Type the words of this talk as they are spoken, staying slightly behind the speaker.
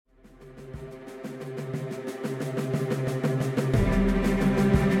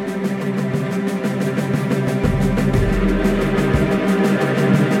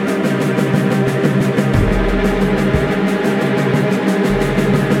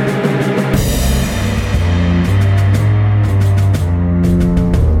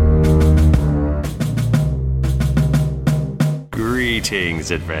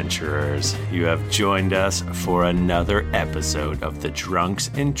Greetings, adventurers. You have joined us for another episode of the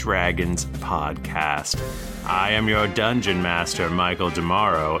Drunks and Dragons podcast. I am your dungeon master, Michael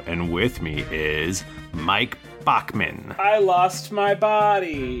Demaro, and with me is Mike Bachman. I lost my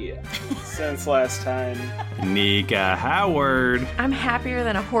body since last time. Nika Howard. I'm happier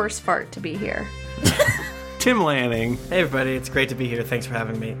than a horse fart to be here. Tim Lanning. Hey everybody, it's great to be here. Thanks for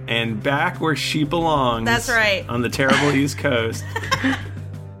having me. And back where she belongs. That's right. On the terrible East Coast.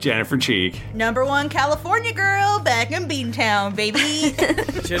 Jennifer Cheek. #1 California girl, back in Beantown, baby.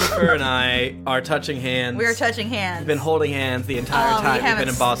 Jennifer and I are touching hands. We are touching hands. We've been holding hands the entire time we we've been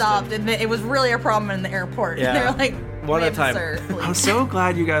in Boston. Stopped, and it was really a problem in the airport. Yeah. They were like, one at a time. Sir, I'm so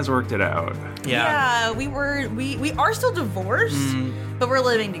glad you guys worked it out. Yeah, we are still divorced, but we're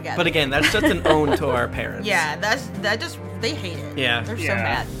living together. But again, that's just an own to our parents. Yeah, they hate it. Yeah. They're so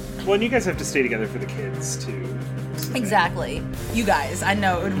mad. Well, and you guys have to stay together for the kids, too. Exactly. You guys, I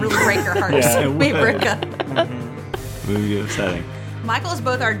know, it would really break your hearts. Yeah, it We would. break up. Would be upsetting. Michael is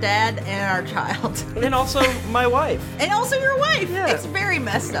both our dad and our child. And also my wife. And also your wife. Yeah. It's very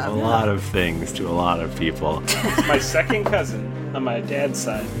messed up. A lot of things to a lot of people. My second cousin on my dad's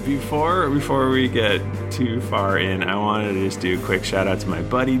side. Before we get too far in, I wanted to just do a quick shout out to my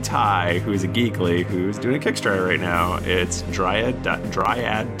buddy Ty, who's a Geekly, who's doing a Kickstarter right now. It's Dryad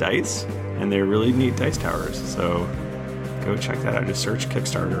Dice, and they're really neat dice towers. So go check that out. Just search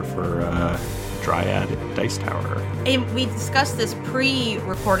Kickstarter for Dryad Dice Tower. And we discussed this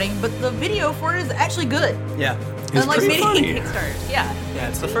pre-recording, but the video for it is actually good. Yeah. It's Unlike pretty many funny. Kickstarters. Yeah. Yeah,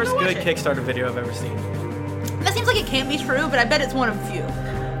 it's the first watch good it. Kickstarter video I've ever seen. That seems like it can't be true, but I bet it's one of a few.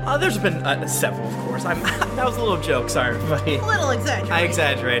 There's been several, of course. That was a little joke, sorry everybody. A little exaggerated. I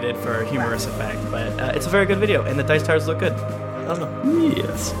exaggerated for humorous effect, but it's a very good video, and the dice towers look good. I don't know.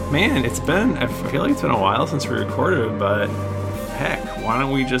 Yes. Man, I feel like it's been a while since we recorded, but heck, why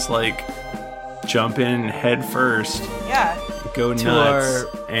don't we just jump in head first, Yeah. go To nuts,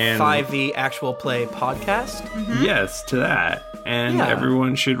 our and 5e actual play podcast. yes, to that. And Yeah.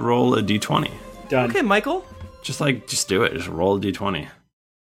 everyone should roll a d20. Done. Okay, Michael. Just do it. Just roll a d20.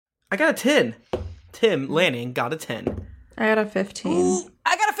 I got a 10. Tim Lanning got a 10. I got a 15. Ooh,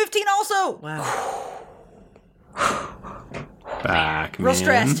 I got a 15 also. Wow. Back, Real man.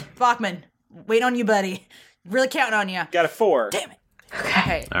 stressed. Bachman, wait on you, buddy. Really counting on you. Got a 4. Damn it.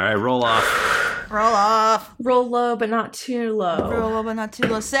 Okay. All right, roll off. Roll off. Roll low, but not too low. Roll up, but not too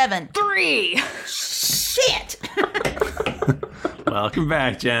low. 7. 3. Shit. Welcome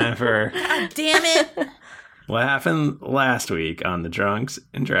back, Jennifer. God damn it. What happened last week on the Drunks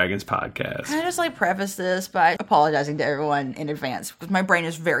and Dragons podcast? Can I just preface this by apologizing to everyone in advance because my brain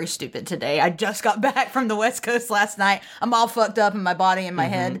is very stupid today. I just got back from the West Coast last night. I'm all fucked up in my body and my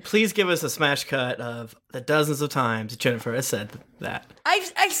head. Please give us a smash cut of the dozens of times Jennifer has said that. I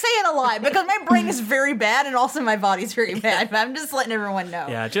say it a lot because my brain is very bad and also my body's very bad. But I'm just letting everyone know.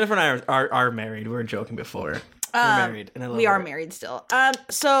 Yeah, Jennifer and I are married. We were joking before. We're married. And I love We are it. married still.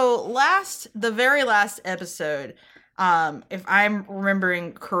 So the very last episode, if I'm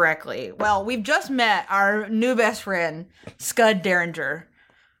remembering correctly, well, we've just met our new best friend, Scud Derringer,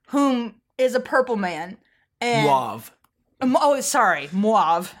 whom is a purple man. And Mauve.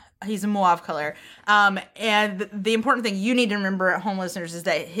 Mauve. He's a mauve color. And the important thing you need to remember at home, listeners, is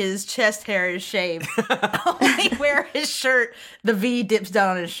that his chest hair is shaved. Only where his shirt, the V dips down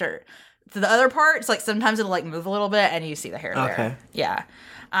on his shirt. To the other parts, sometimes it'll move a little bit and you see the hair there. Okay. Yeah.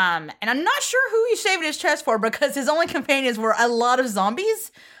 And I'm not sure who he's shaving his chest for because his only companions were a lot of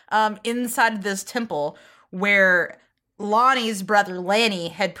zombies inside of this temple where Lonnie's brother Lanny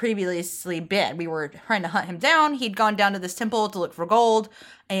had previously been. We were trying to hunt him down. He'd gone down to this temple to look for gold,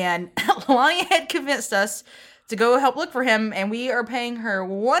 and Lonnie had convinced us to go help look for him, and we are paying her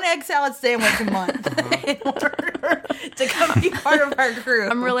 1 egg salad sandwich a month in order to come be part of our crew.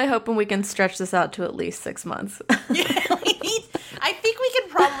 I'm really hoping we can stretch this out to at least 6 months. I think we can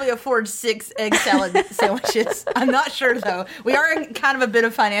probably afford 6 egg salad sandwiches. I'm not sure, though. We are in kind of a bit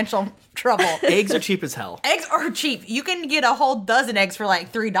of financial trouble. Eggs are cheap as hell. Eggs are cheap. You can get a whole dozen eggs for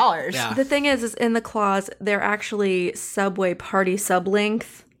 $3. Yeah. The thing is in the clause, they're actually Subway party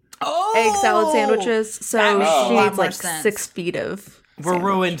sub-length Oh! egg salad sandwiches. That So makes a she lot needs more sense. 6 feet of We're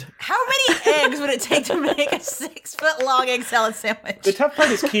ruined. How many eggs would it take to make a 6-foot-long egg salad sandwich? The tough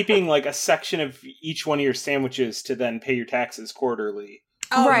part is keeping a section of each one of your sandwiches to then pay your taxes quarterly.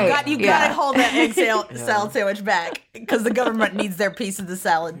 Oh, Right, you yeah. gotta hold that egg salad sandwich back because the government needs their piece of the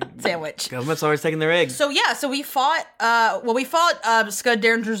salad sandwich. Government's always taking their eggs. So we fought. Scud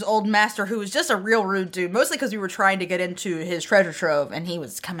Derringer's old master, who was just a real rude dude. Mostly because we were trying to get into his treasure trove, and he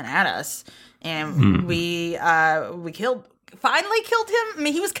was coming at us, and we killed finally killed him. I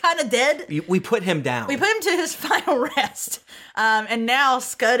mean, he was kind of dead. We put him down. We put him to his final rest. And now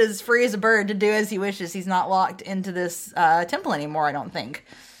Scud is free as a bird to do as he wishes. He's not locked into this temple anymore, I don't think.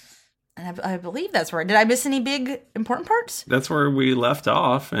 And I believe that's right. Did I miss any big important parts? That's where we left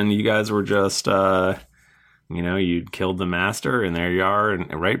off, and you guys were just, you'd killed the master, and there you are,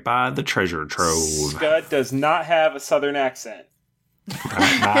 and right by the treasure trove. Scud does not have a southern accent.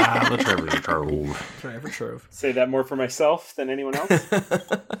 Right by the treasure trove. Treasure trove. Say that more for myself than anyone else.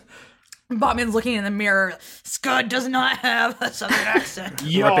 Bobman's looking in the mirror. Scud does not have a southern accent.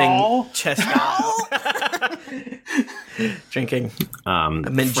 Y'all. Ripping chest out. Drinking.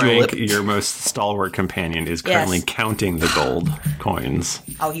 Frank, julep. your most stalwart companion, is currently Yes. counting the gold coins.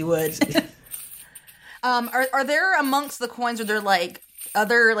 Oh, he would. Are there amongst the coins, are there like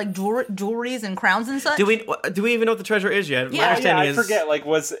other like jewelries and crowns and such? Do we even know what the treasure is yet? Yeah, My understanding I is forget. Like,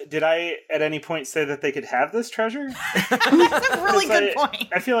 did I at any point say that they could have this treasure? That's a really good point.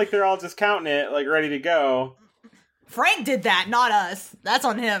 I feel like they're all just counting it, like ready to go. Frank did that, not us. That's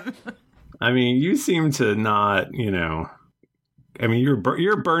on him. I mean, you seem to not, I mean, you're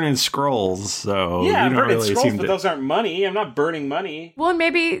burning scrolls, so Yeah, you I'm don't burning really scrolls, seem but to. those aren't money. I'm not burning money. Well,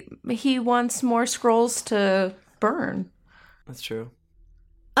 maybe he wants more scrolls to burn. that's true.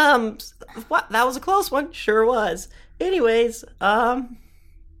 What? That was a close one. Sure was. Anyways, so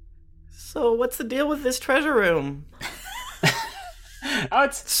what's the deal with this treasure room? Oh,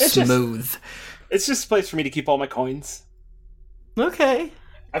 it's just Smooth. it's just a place for me to keep all my coins. Okay.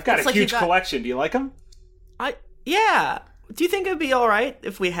 I've got Looks a like you huge got- collection. Do you like them? Yeah. Do you think it'd be all right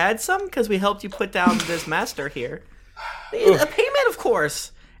if we had some? Because we helped you put down this master here. A payment, of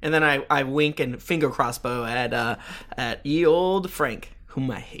course. And then I wink and finger crossbow at ye old Frank, whom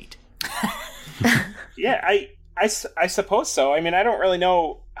I hate. Yeah, I suppose so. I mean, I don't really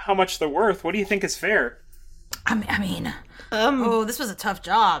know how much they're worth. What do you think is fair? I mean, this was a tough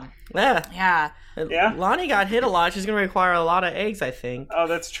job. Yeah. Yeah. Yeah? Lonnie got hit a lot. She's going to require a lot of eggs, I think. Oh,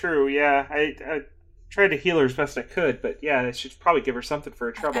 that's true. Yeah, I tried to heal her as best I could, but yeah, I should probably give her something for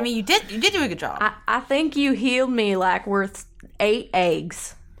her trouble. I mean, you did do a good job. I think you healed me like worth 8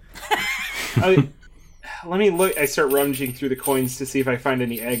 eggs. Let me look. I start rummaging through the coins to see if I find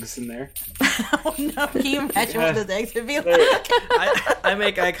any eggs in there. Oh no! Can you imagine what those eggs would be like? I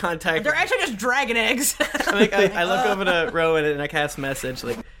make eye contact. They're actually just dragon eggs. I look over to Rowan and I cast message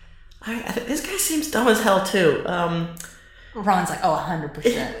like, this guy seems dumb as hell too. Ron's like,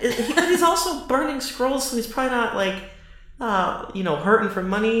 100%. But he's also burning scrolls, so he's probably not like, hurting for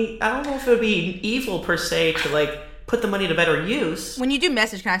money. I don't know if it would be evil per se to like put the money to better use. When you do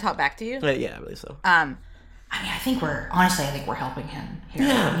message, can I talk back to you? Yeah, I believe so. I mean, I think we're helping him here.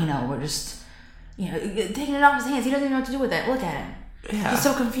 Yeah. We're just, taking it off his hands. He doesn't even know what to do with it. Look at him. Yeah. He's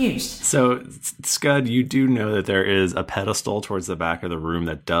so confused. So, Scud, you do know that there is a pedestal towards the back of the room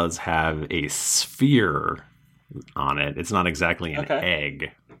that does have a sphere on it. It's not exactly an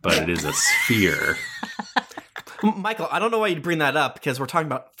egg, but it is a sphere. Michael, I don't know why you'd bring that up because we're talking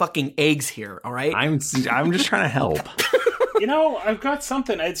about fucking eggs here, all right? I'm just trying to help. I've got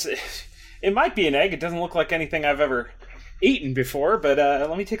something. It might be an egg. It doesn't look like anything I've ever eaten before, but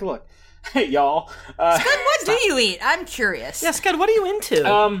let me take a look. Hey, y'all. Scud, what do you eat? I'm curious. Yeah, Scud, what are you into?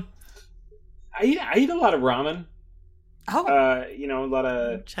 I eat a lot of ramen. Oh. A lot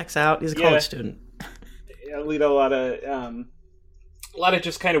of. Checks out. He's a college student. I eat a lot of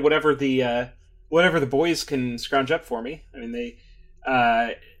just kind of whatever the boys can scrounge up for me. I mean,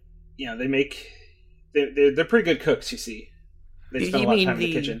 they're pretty good cooks. You see, they spend a lot of time in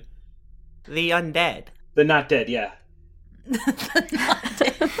the kitchen. The undead. The not dead, yeah.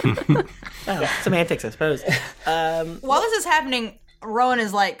 Well, semantics, I suppose. While this is happening, Rowan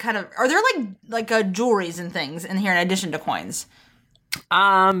is like kind of. Are there like jewelries and things in here in addition to coins?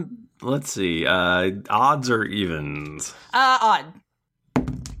 Let's see. Odds or evens? Odd.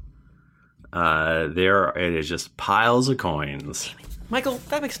 It is just piles of coins. Michael,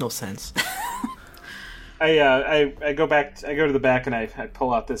 that makes no sense. I go back. I go to the back and I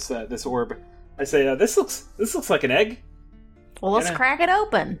pull out this orb. I say, this looks like an egg. Well, let's crack it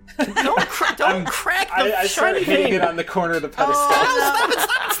open. Don't crack the I start shiny hitting thing. it on the corner of the pedestal.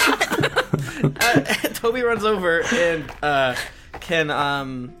 Toby runs over and can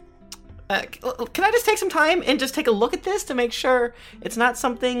I just take some time and just take a look at this to make sure it's not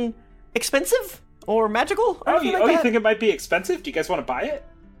something expensive or magical? Or anything like You that? think it might be expensive? Do you guys want to buy it?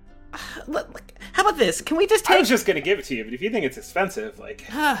 How about this? Can we just I take? was just gonna give it to you, but if you think it's expensive,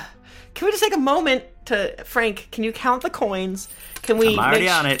 Can we just take a moment to Frank? Can you count the coins? Can we? I'm already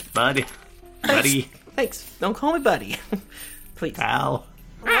on it, buddy. Buddy. Thanks. Don't call me buddy, please. Pal.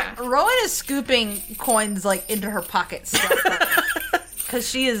 Rowan is scooping coins like into her pockets because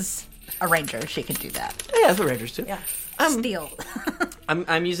she is a ranger. She can do that. Yeah, that's what Rangers do. Yeah, steal.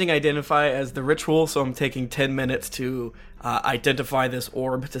 I'm using Identify as the ritual, so I'm taking 10 minutes to identify this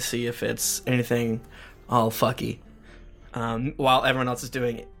orb to see if it's anything all fucky. While everyone else is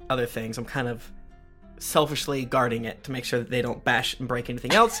doing other things, I'm kind of selfishly guarding it to make sure that they don't bash and break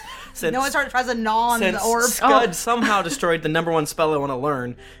anything else. Since, No one tries to gnaw on the orb. Scud somehow destroyed the number one spell I want to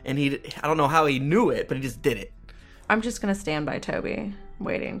learn, and I don't know how he knew it, but he just did it. I'm just gonna stand by Toby,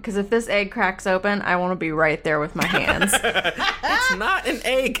 waiting. Because if this egg cracks open, I want to be right there with my hands. It's not an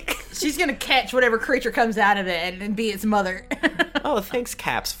egg. She's gonna catch whatever creature comes out of it and be its mother. Oh, thanks,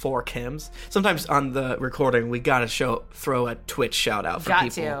 Caps for Chems. Sometimes on the recording, we gotta throw a Twitch shout out for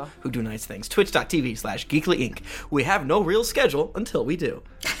people who do nice things. Twitch.tv/Geekly Inc. We have no real schedule until we do.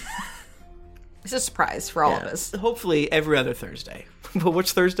 It's a surprise for all of us. Hopefully every other Thursday. But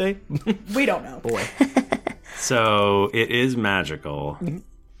which Thursday? We don't know. Boy. So it is magical.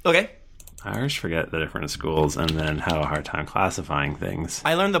 Okay. I always forget the different schools and then have a hard time classifying things.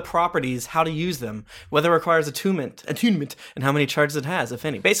 I learned the properties, how to use them, whether it requires attunement, and how many charges it has, if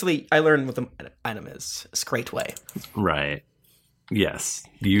any. Basically, I learned what the item is. It's a great way. Right. Yes.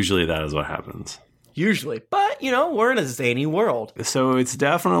 Usually that is what happens. Usually. But, we're in a zany world. So it's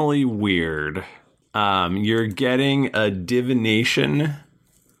definitely weird. You're getting a divination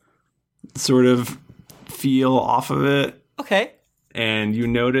sort of feel off of it. Okay. And you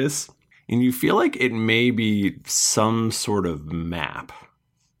notice, and you feel like it may be some sort of map.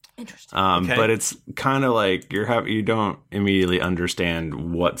 Interesting. Okay. But it's kind of like you don't immediately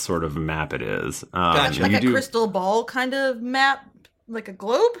understand what sort of map it is. Gotcha. Like a crystal ball kind of map, like a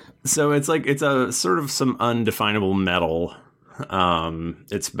globe? So it's a sort of some undefinable metal.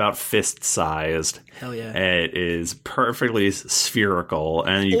 It's about fist sized. Hell yeah. It is perfectly spherical,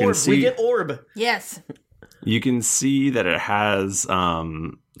 and you Orb. can see We get orb. Yes. you can see that it has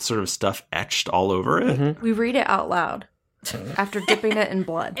sort of stuff etched all over it. Mm-hmm. We read it out loud after dipping it in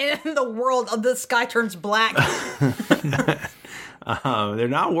blood. In the world of the sky turns black. They're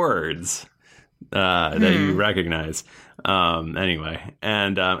not words that you recognize. Anyway,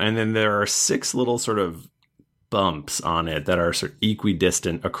 and then there are 6 little sort of bumps on it that are sort of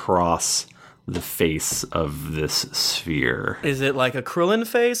equidistant across the face of this sphere. Is it like a Krillin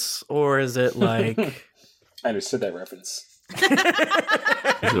face, or is it like... I understood that reference. Is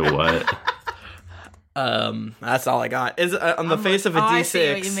it what? That's all I got. Is it, on the face of a D6? I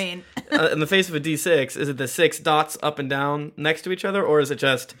see what you mean. In the face of a D6, is it the 6 dots up and down next to each other, or is it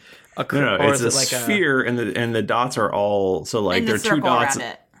just a? No, or it's is a it like sphere, and the dots are all so like In there the are 2 circle dots. around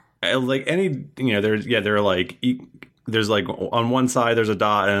it. Like any, they're like there's like on one side there's a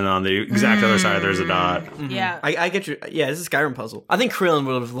dot, and on the exact other side there's a dot. Yeah. I get you. Yeah, this is a Skyrim puzzle. I think Krillin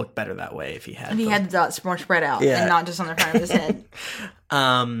would have looked better that way if he had. He had the dots more spread out Yeah. and not just on the front of his head.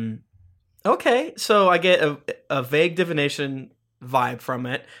 Okay, so I get a vague divination vibe from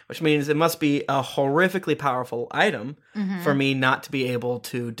it, which means it must be a horrifically powerful item for me not to be able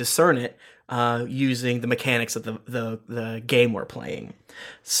to discern it using the mechanics of the game we're playing.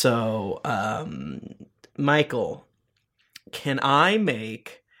 So, Michael, can I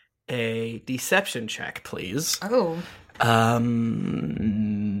make a deception check, please? Oh.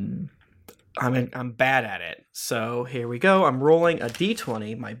 I'm bad at it. So here we go. I'm rolling a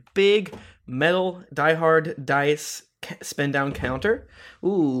d20, my big metal diehard dice spin down counter.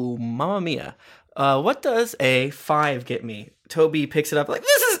 Ooh, mamma mia. What does a 5 get me? Toby picks it up like,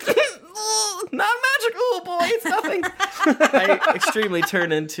 this is not magical, boy. It's nothing. I extremely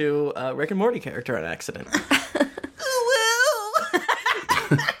turn into a Rick and Morty character on accident.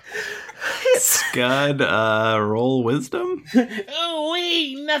 Scud, roll wisdom. Oh,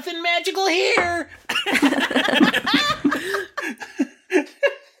 wait, nothing magical here.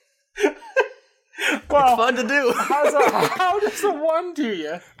 Well, Fun to do. how does a 1 do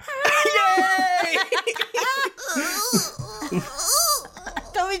you? Yay!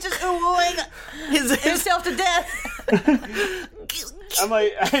 Toby's just oohing himself to death. I'm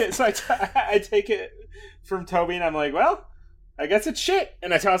like, so I take it from Toby, and I'm like, well, I guess it's shit,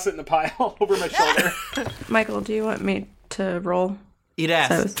 and I toss it in the pile over my shoulder. Michael, do you want me to roll? Eat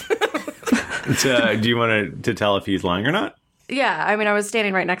ass. So, Do you want to tell if he's lying or not? yeah, I mean, I was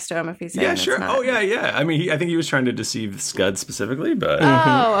standing right next to him if he's saying Yeah, it's sure. not. Oh, yeah. I mean, I think he was trying to deceive Scud specifically, but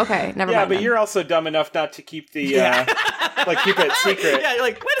Oh, okay. Never Yeah, mind. but then. you're also dumb enough not to keep the, keep it secret. Yeah, you're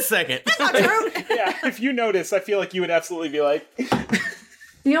like, wait a second. Not true. Yeah, if you notice, I feel like you would absolutely be like,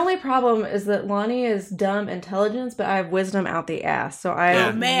 The only problem is that Lonnie is dumb intelligence, but I have wisdom out the ass. So I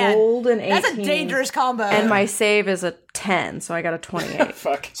Yeah. Man, rolled an 18. That's a dangerous combo. And my save is a 10, so I got a 28.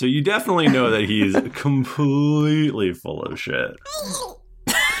 Fuck. So you definitely know that he's completely full of shit.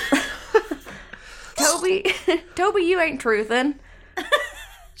 Toby, you ain't truthin'.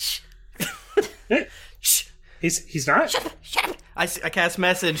 He's not. I cast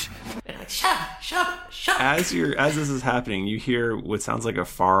message. Shut up. As this is happening, you hear what sounds like a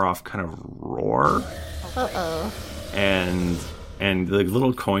far off kind of roar. And the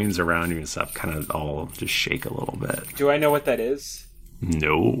little coins around you and stuff kind of all just shake a little bit. Do I know what that is?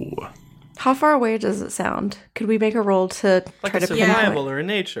 No. How far away does it sound? Could we make a roll to Like try a to survival pinpoint? or a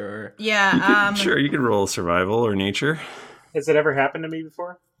nature. Yeah. Sure, you could roll survival or nature. Has it ever happened to me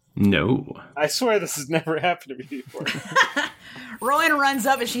before? No. I swear this has never happened to me before. Rowan runs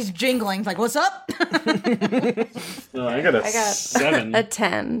up and she's jingling. Like, what's up? No, I got a I got 7. a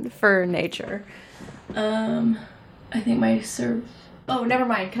 10 for nature. I think my Oh, never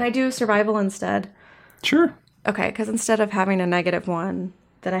mind. Can I do survival instead? Sure. Okay, because instead of having a -1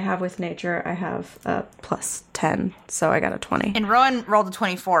 that I have with nature, I have a plus 10, so I got a 20. And Rowan rolled a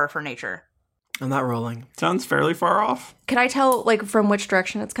 24 for nature. I'm not rolling. Sounds fairly far off. Can I tell, like, from which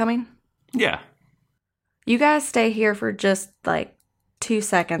direction it's coming? Yeah. You guys stay here for just, like, 2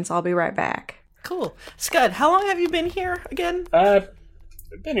 seconds. I'll be right back. Cool. Scud, how long have you been here again? I've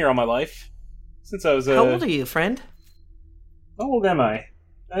been here all my life. Since I was How old are you, friend? How old am I?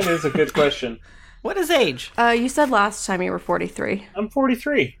 That is a good question. What is age? You said last time you were 43. I'm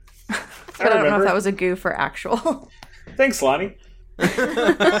 43. But I don't know remember. if that was a goof or actual. Thanks, Lonnie.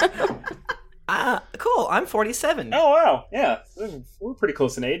 Cool. I'm 47. Oh, wow. Yeah. We're pretty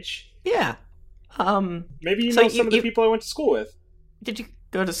close in age. Yeah. Maybe you So know some of the you- people I went to school with. Did you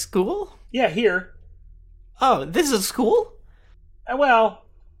go to school? Yeah, here. Oh, this is a school? Well,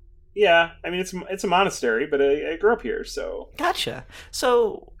 yeah. I mean, it's a monastery, but I grew up here, so Gotcha.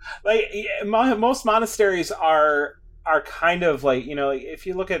 So, like most monasteries are kind of like, you know, like if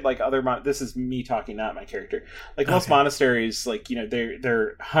you look at like other this is me talking, not my character. Like most monasteries, like, you know,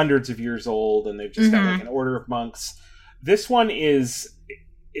 they're hundreds of years old and they've just got like an order of monks. This one is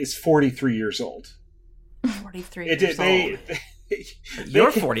 43 years old. 43 It years did. old.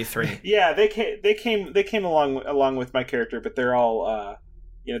 you're 43. Yeah, they came along with my character, but they're all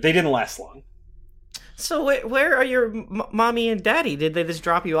you know, they didn't last long. So, where are your mommy and daddy? Did they just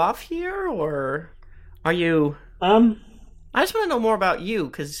drop you off here, or are you... I just want to know more about you,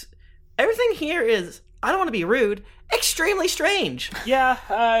 because everything here is, I don't want to be rude, extremely strange. Yeah,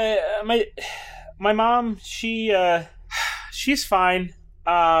 my mom, she's fine,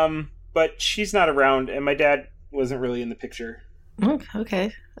 but she's not around, and my dad wasn't really in the picture.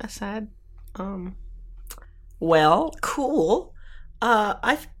 Okay, that's sad. Well, cool.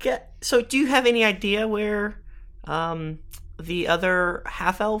 So do you have any idea where, the other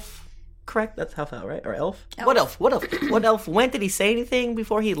half-elf, correct? That's half-elf, right? Or elf? What elf? What elf went? Did he say anything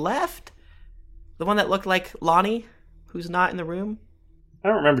before he left? The one that looked like Lonnie, who's not in the room? I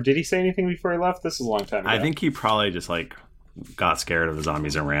don't remember. Did he say anything before he left? This is a long time ago. I think he probably just like got scared of the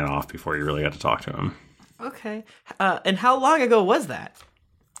zombies and ran off before you really got to talk to him. Okay. And how long ago was that?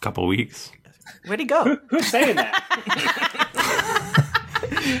 A couple weeks. Where'd he go? Who's saying that?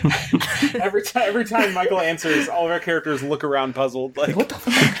 every time Michael answers, all of our characters look around puzzled. Like, What the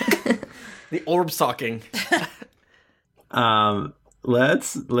fuck? The orb's talking.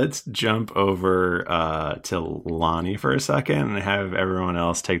 Let's jump over to Lonnie for a second and have everyone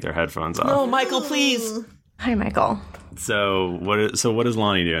else take their headphones off. Oh, Michael, please. Hi, Michael. So what is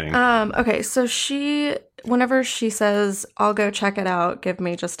Lonnie doing? Okay, so whenever she says, I'll go check it out, give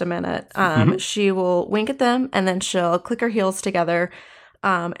me just a minute, she will wink at them and then she'll click her heels together.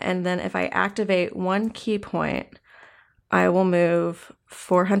 And then if I activate one key point, I will move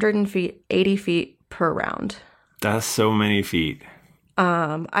 480 feet per round. That's so many feet.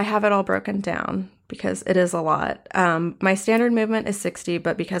 I have it all broken down because it is a lot. My standard movement is 60,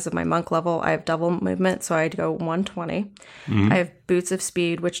 but because of my monk level, I have double movement, so I'd go 120. I have boots of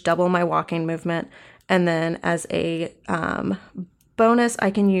speed, which double my walking movement. And then as a bonus,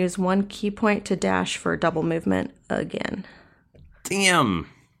 I can use one key point to dash for double movement again. Damn.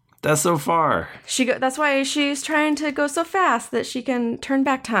 That's so far. That's why she's trying to go so fast that she can turn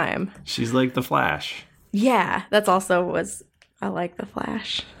back time. She's like the Flash. Yeah, that's also I like the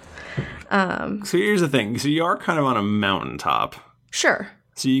Flash. So here's the thing. So you are kind of on a mountaintop. Sure.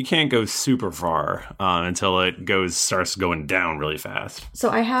 So you can't go super far until it starts going down really fast. So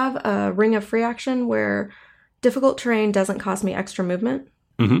I have a Ring of Free Action where difficult terrain doesn't cost me extra movement.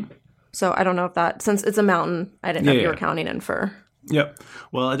 Mm-hmm. So I don't know if that, since it's a mountain, I didn't know if you Yeah. were counting in for. Yep.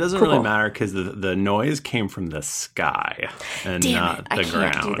 Well, it doesn't Cool. really matter because the noise came from the sky and Damn not it, I the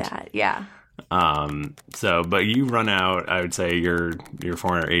can't ground. do that. Yeah. But you run out. I would say you're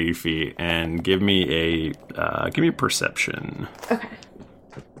 480 feet, and give me a perception. Okay.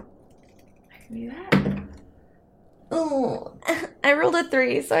 I can do that. Oh, I rolled a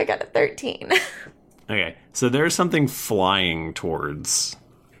 3, so I got a 13. Okay, so there's something flying towards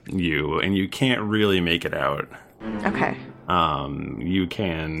you, and you can't really make it out. Okay. You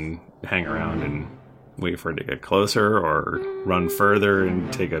can hang around and wait for it to get closer, or run further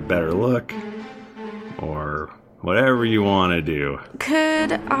and take a better look, or whatever you want to do.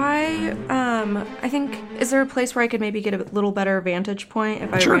 Could I think, is there a place where I could maybe get a little better vantage point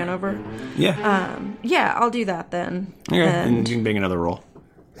if I ran over? Yeah. Yeah, I'll do that then. Okay, and you can make another roll.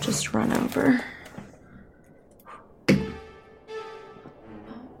 Just run over.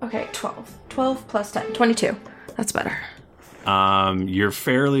 Okay, 12. 12 plus 10. 22. That's better. You're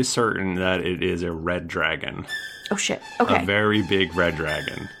fairly certain that it is a red dragon. Oh, shit. Okay. A very big red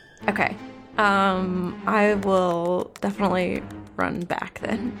dragon. Okay. I will definitely run back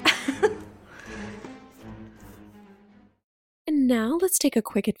then. And now let's take a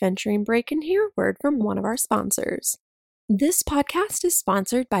quick adventuring break and hear a word from one of our sponsors. This podcast is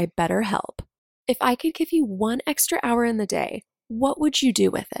sponsored by BetterHelp. If I could give you 1 extra hour in the day, what would you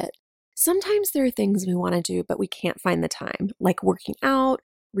do with it? Sometimes there are things we want to do, but we can't find the time, like working out,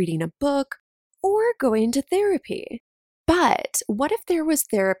 reading a book, or going to therapy. But what if there was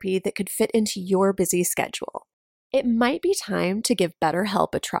therapy that could fit into your busy schedule? It might be time to give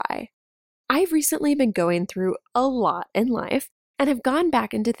BetterHelp a try. I've recently been going through a lot in life and have gone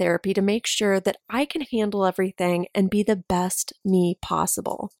back into therapy to make sure that I can handle everything and be the best me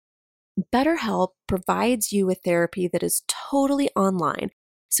possible. BetterHelp provides you with therapy that is totally online,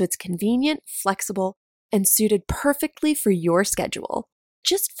 so it's convenient, flexible, and suited perfectly for your schedule.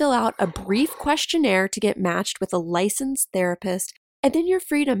 Just fill out a brief questionnaire to get matched with a licensed therapist, and then you're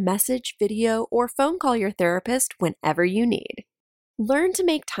free to message, video, or phone call your therapist whenever you need. Learn to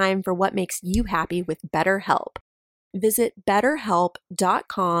make time for what makes you happy with BetterHelp. Visit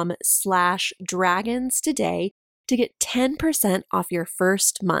betterhelp.com/dragons today to get 10% off your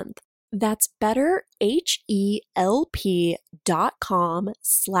first month. That's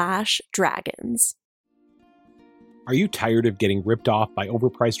betterhelp.com/dragons. Are you tired of getting ripped off by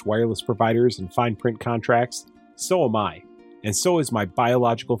overpriced wireless providers and fine print contracts? So am I, and so is my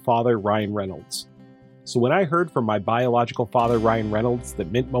biological father, Ryan Reynolds. So when I heard from my biological father, Ryan Reynolds,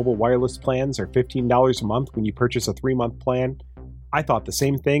 that Mint Mobile wireless plans are $15 a month when you purchase a 3-month plan, I thought the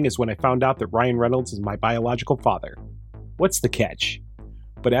same thing as when I found out that Ryan Reynolds is my biological father. What's the catch?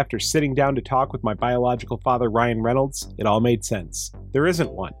 But after sitting down to talk with my biological father, Ryan Reynolds, it all made sense. There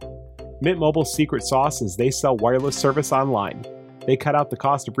isn't one. Mint Mobile's secret sauce is they sell wireless service online. They cut out the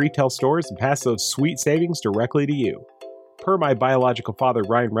cost of retail stores and pass those sweet savings directly to you. Per my biological father,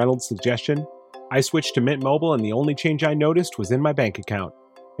 Ryan Reynolds' suggestion, I switched to Mint Mobile, and the only change I noticed was in my bank account.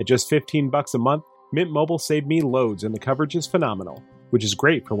 At just $15 a month, Mint Mobile saved me loads, and the coverage is phenomenal, which is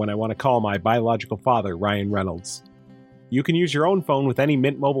great for when I want to call my biological father, Ryan Reynolds. You can use your own phone with any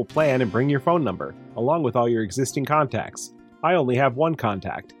Mint Mobile plan and bring your phone number, along with all your existing contacts. I only have one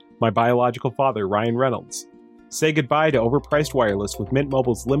contact, my biological father, Ryan Reynolds. Say goodbye to overpriced wireless with Mint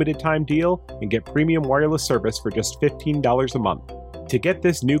Mobile's limited time deal and get premium wireless service for just $15 a month. To get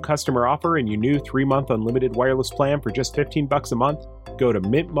this new customer offer and your new 3-month unlimited wireless plan for just $15 a month, go to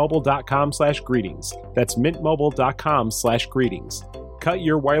mintmobile.com/greetings. That's mintmobile.com/greetings. Cut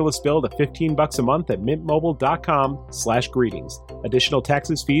your wireless bill to $15 a month at mintmobile.com/greetings. Additional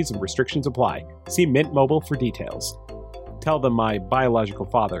taxes, fees, and restrictions apply. See Mint Mobile for details. Tell them my biological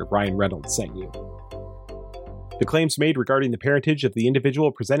father, Ryan Reynolds, sent you. The claims made regarding the parentage of the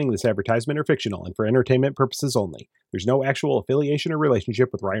individual presenting this advertisement are fictional and for entertainment purposes only. There's no actual affiliation or relationship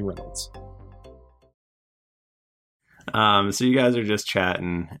with Ryan Reynolds. So you guys are just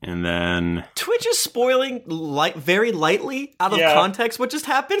chatting, and then Twitch is spoiling very lightly out of context what just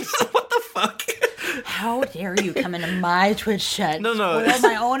happened. What the fuck? How dare you come into my Twitch chat? No. Spoil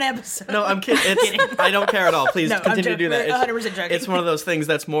my own episode. No, I'm kidding. I don't care at all. Please continue to do that. 100% joking. It's one of those things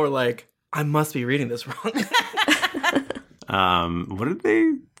that's more like, I must be reading this wrong. What did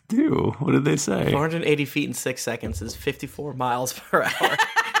they do? What did they say? 480 feet in 6 seconds is 54 miles per hour.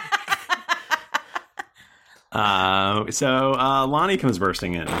 So Lonnie comes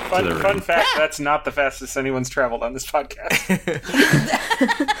bursting in. Fun fact, that's not the fastest anyone's traveled on this podcast.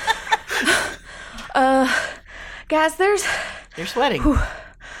 Guys, there's... You're sweating.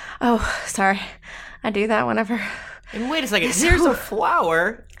 Oh, sorry. I do that whenever... And wait a second. Here's a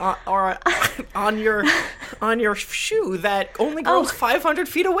flower on your shoe that only grows 500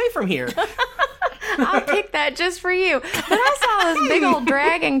 feet away from here. I'll pick that just for you. But I saw this big old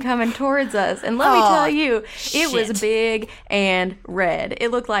dragon coming towards us, and let me tell you, it was big and red. It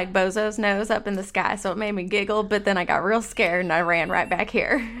looked like Bozo's nose up in the sky, so it made me giggle, but then I got real scared and I ran right back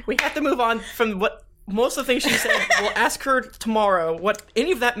here. We have to move on from what most of the things she said. We'll ask her tomorrow what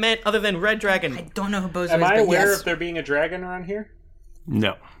any of that meant other than red dragon. I don't know who Bozo is. Am I but aware yes. of there being a dragon around here?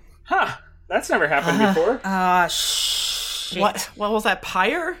 No. Huh. That's never happened before. Shit. What was that,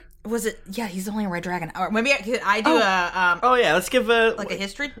 Pyre? Was it? Yeah, he's only a red dragon. Or maybe I do a Oh yeah, let's give a like a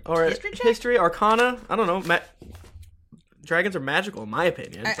history check? history arcana. I don't know. Dragons are magical, in my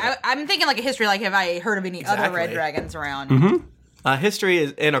opinion. I'm thinking like a history. Like, have I heard of any other red Exactly. dragons around? History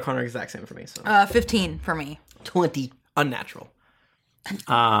is and arcana are exact same for me. So 15 for me. 20 unnatural.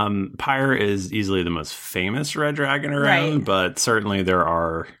 Pyre is easily the most famous red dragon around, Right. but certainly there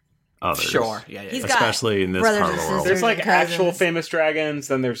are others. Sure. Yeah. He's got Especially in this brothers part of and the world. sisters. There's like cousins. actual famous dragons,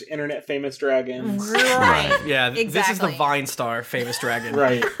 then there's internet famous dragons. Right. Yeah. This is the Exactly. Vine Star famous dragon.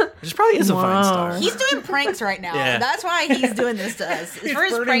 Right. Which probably is a Vine Star. He's doing pranks right now. Yeah. That's why he's doing this to us. It's He's for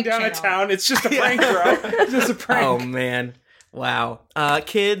his burning prank down channel. a town. It's just a prank, bro. It's just a prank. Oh man. Wow.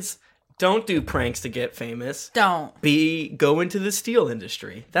 Kids, don't do pranks to get famous. Don't Go into the steel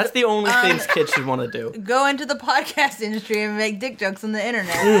industry. That's the only things kids should want to do. go into the podcast industry and make dick jokes on the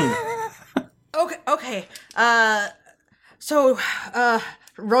internet. Okay. So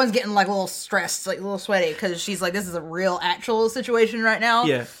Rowan's getting like a little stressed, like a little sweaty, because she's like, this is a real actual situation right now.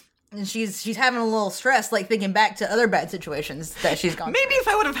 Yeah. And she's having a little stress, like thinking back to other bad situations that she's gone Maybe if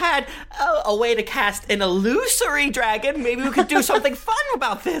I would have had a way to cast an illusory dragon, maybe we could do something fun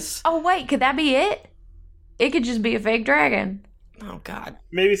about this. Oh, wait, could that be it? It could just be a fake dragon. Oh God.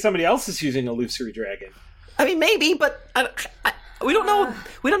 Maybe somebody else is using illusory dragon. I mean, maybe, but we don't know.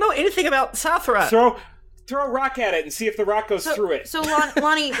 We don't know anything about Sathra. Throw a rock at it and see if the rock goes through it. So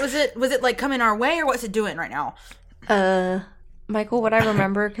Lonnie, was it like coming our way, or what's it doing right now? Michael, would I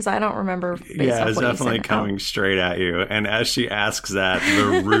remember? Because I don't remember. Based Yeah, off it's what you definitely said. coming straight at you. And as she asks that,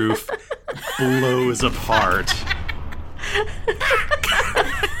 the roof blows apart.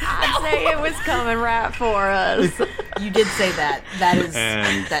 I'd say it was coming right for us. You did say that.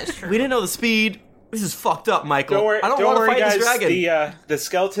 And- That's true. We didn't know the speed. This is fucked up, Michael. Don't worry, I don't want to worry, fight guys. this dragon. The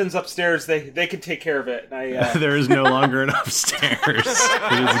skeletons upstairs, they can take care of it. There is no longer an upstairs. It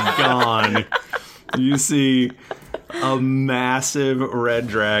is gone. You see a massive red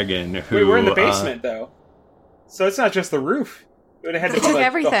dragon who... Wait, we're in the basement though, so it's not just the roof. It would have had to be took like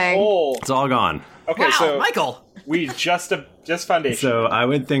everything. the whole. It's all gone. Okay, Wow, so Michael. we just foundation. So I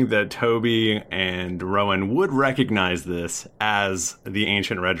would think that Toby and Rowan would recognize this as the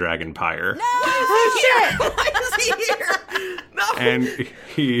ancient red dragon Pyre. Why is he here? No. And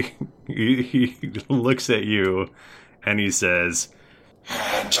he looks at you and he says,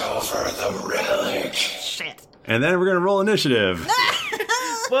 "Hand over the relic." Shit. And then we're going to roll initiative.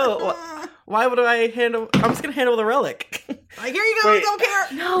 Well, why would I hand over? I'm just gonna hand over the relic. Like, here you go. Wait. Don't care.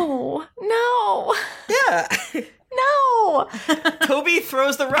 No. Yeah. No. Toby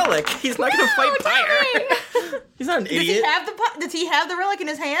throws the relic. He's not gonna fight Pyre. He's not an Does he idiot. does he have the relic in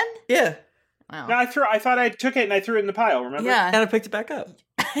his hand? Yeah. Wow. No, I thought I took it and I threw it in the pile. Remember? Yeah. And I picked it back up.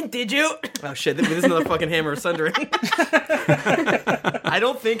 Did you? Oh shit, this is another fucking hammer of sundering. I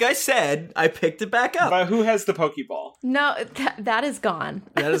don't think I said I picked it back up. But who has the Pokeball? No, that is gone.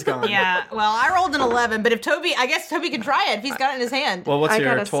 That is gone. Yeah. Well, I rolled an 11, but I guess Toby can try it if he's got it in his hand. Well, what's I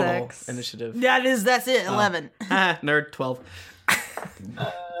your got a total 6. initiative? That's it. 11. Nerd, 12.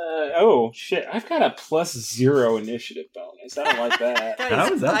 Oh shit! I've got a +0 initiative bonus. I don't like that.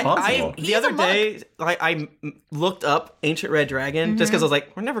 How is that possible? The other day, I looked up Ancient Red Dragon just because I was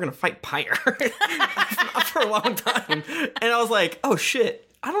like, we're never going to fight Pyre for a long time. And I was like, oh shit,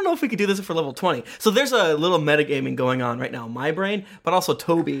 I don't know if we could do this for level 20. So there's a little metagaming going on right now in my brain, but also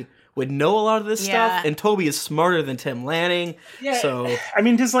Toby would know a lot of this Yeah. stuff, and Toby is smarter than Tim Lanning. Yeah. So I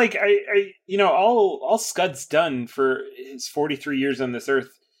mean, just like I all Scud's done for his 43 years on this earth,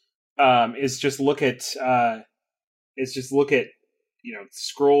 is just look at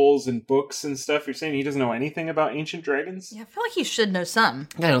scrolls and books and stuff. You're saying he doesn't know anything about ancient dragons? Yeah, I feel like he should know some,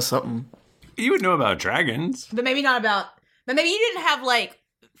 I know something. You would know about dragons. but maybe not about. But maybe you didn't have like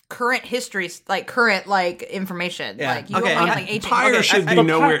current histories, like current like information. Yeah. Like you Okay, don't have I- like ancient. Pyre Okay, should I- be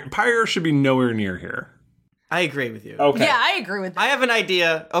nowhere. Pyre should be nowhere near here. I agree with you. Okay. Yeah, I agree with that. I have an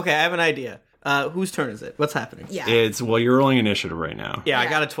idea. Okay, I have an idea. Whose turn is it? What's happening? Yeah. You're rolling initiative right now. Yeah, I Yeah.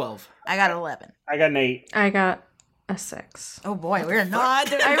 got a 12. I got an 11. I got an 8. I got a 6. Oh boy, we're not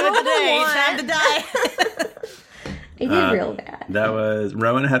doing I good rolled a today. Time to die. It did real bad. That was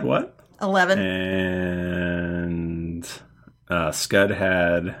Rowan had what? 11. And Scud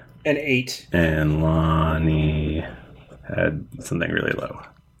had An 8. And Lonnie had something really low.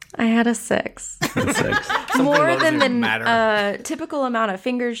 I had a 6. A 6. More low than doesn't matter. the typical amount of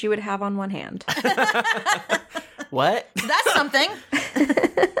fingers you would have on one hand. What? That's something.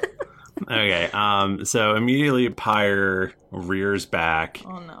 Okay, so immediately Pyre rears back.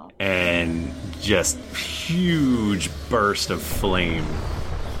 Oh no. And just huge burst of flame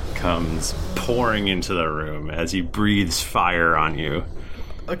comes pouring into the room as he breathes fire on you.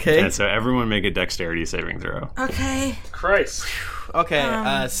 Okay. And so everyone make a dexterity saving throw. Okay. Christ.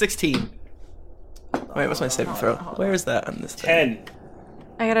 Okay, 16. Wait, what's my saving throw? Where is that on this thing? 10.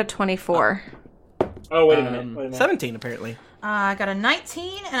 I got a 24. Oh, wait a minute. 17, apparently. I got a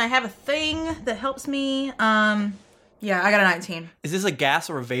 19, and I have a thing that helps me. Yeah, I got a 19. Is this a gas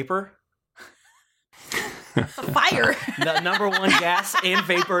or a vapor? Fire The number one gas and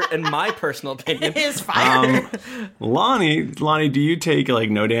vapor, in my personal opinion. is fire. Lonnie, do you take like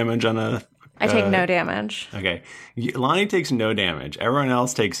no damage on a... I take no damage. Okay. Lonnie takes no damage. Everyone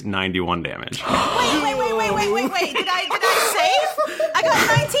else takes 91 damage. Wait. Did I save? I got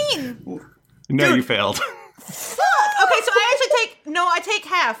 19. No, you failed. Fuck. Okay, so I actually take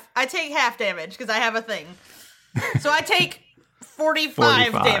half. I take half damage because I have a thing. So I take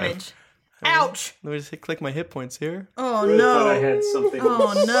 45 damage. Ouch. Let me just click my hit points here. Oh I thought I no. had something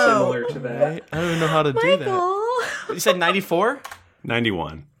Oh, no. similar to that. I don't even know how to do that. You said 94?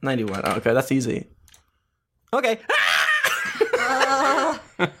 91. 91. Oh, okay, that's easy. Okay.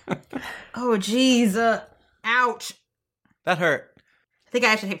 Oh jeez. Ouch. That hurt. I think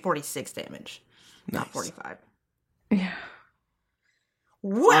I actually take 46 damage. Not 45. Yeah.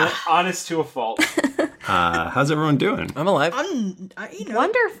 Wow. Honest to a fault. How's everyone doing? I'm alive.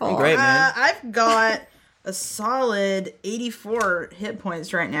 Wonderful. Great, man. I've got a solid 84 hit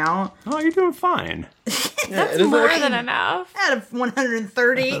points right now Oh, you're doing fine. That's more than enough. out of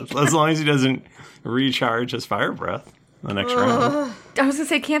 130. As long as he doesn't recharge his fire breath the next round. I was going to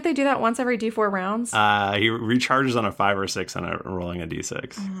say, can't they do that once every D4 rounds? He recharges on a 5 or 6 on rolling a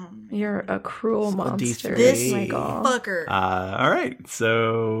d6. You're a cruel monster. D3. This Michael. fucker. All right,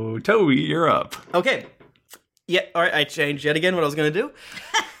 so Toby, you're up. Okay. Yeah, all right, I changed yet again what I was going to do.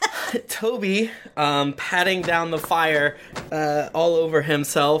 Toby, patting down the fire all over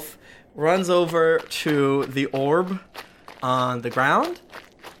himself, runs over to the orb on the ground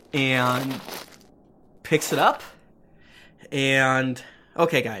and picks it up. And,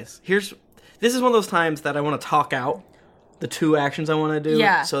 okay, guys, this is one of those times that I want to talk out the two actions I want to do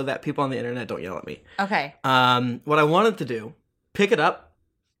Yeah. so that people on the internet don't yell at me. Okay. What I wanted to do, pick it up,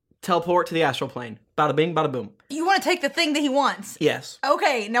 teleport to the astral plane. Bada bing, bada boom. You want to take the thing that he wants? Yes.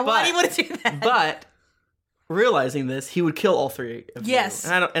 Okay, now why do you want to do that? But realizing this, he would kill all three of Yes.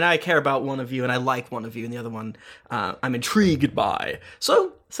 you. And I care about one of you, and I like one of you, and the other one I'm intrigued by.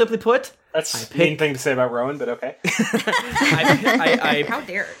 So, simply put, That's a mean thing to say about Rowan, but okay. How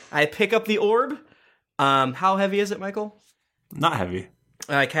dare it? I pick up the orb. How heavy is it, Michael? Not heavy.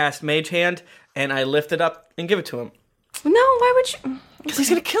 I cast Mage Hand, and I lift it up and give it to him. No, why would you? Because he's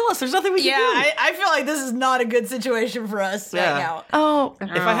going to kill us. There's nothing we Yeah, can do. I feel like this is not a good situation for us Yeah. right now. Oh, If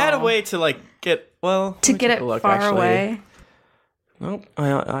I had a way to, like, get... Well, to let me get take it a look, far actually. away. Nope.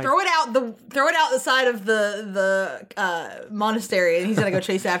 I Throw it out the side of the monastery, and he's gonna go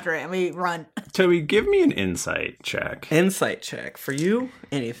chase after it, and we run. Toby, give me an insight check. Insight check. For you,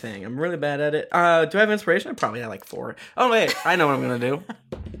 anything. I'm really bad at it. Do I have inspiration? I probably have like 4. Oh, wait. I know what I'm going to do.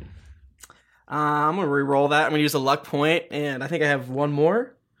 I'm going to re-roll that. I'm going to use a luck point, and I think I have one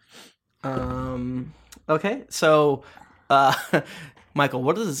more. Okay. So, Michael,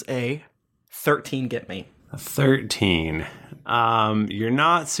 what does a 13 get me? 13. You're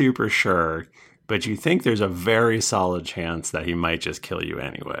not super sure, but you think there's a very solid chance that he might just kill you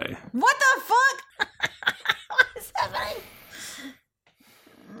anyway. What the fuck? What is happening?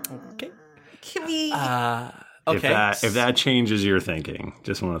 Okay. Can we? Okay. If that changes your thinking,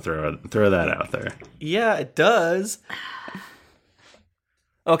 just want to throw that out there. Yeah, it does.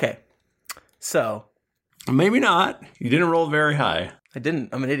 Okay. So, Maybe not. You didn't roll very high. I didn't.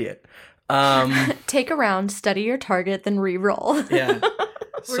 I'm an idiot. Take a round, study your target, then re-roll. Yeah.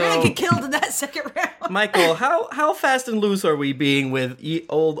 We're gonna get killed in that second round. Michael, how fast and loose are we being with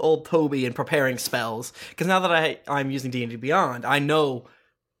old Toby and preparing spells? Because now that I'm using D&D Beyond, I know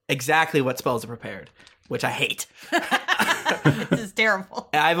exactly what spells are prepared, which I hate. This is terrible.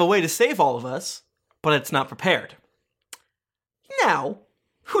 I have a way to save all of us, but it's not prepared. Now,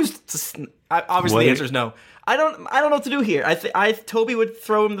 obviously What? the answer is no. I don't know what to do here. Toby would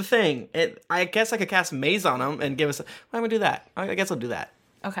throw him the thing. I guess I could cast Maze on him and give us. I'm gonna do that. I guess I'll do that.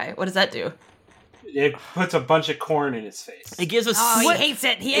 Okay, what does that do? It puts a bunch of corn in his face. It gives us. Oh, he hates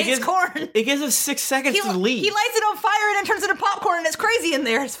it. He hates corn. It gives us 6 seconds to leave. He lights it on fire and it turns into popcorn, and it's crazy in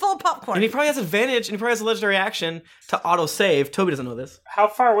there. It's full of popcorn. And he probably has advantage, and he probably has a legendary action to auto-save. Toby doesn't know this. How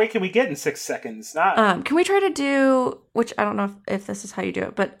far away can we get in 6 seconds? Not. Can we try to do, which I don't know if this is how you do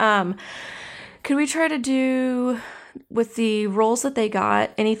it, but could we try to do, with the rolls that they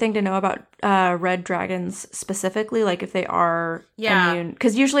got, anything to know about red dragons specifically, like if they are immune?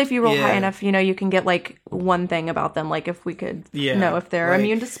 Because usually if you roll high enough, you can get like one thing about them, like if we could know if they're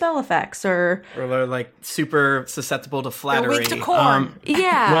immune to spell effects or they're like super susceptible to flattery. They're weak to corn.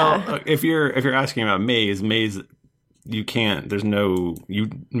 Yeah. Well, if you're asking about maze, you can't.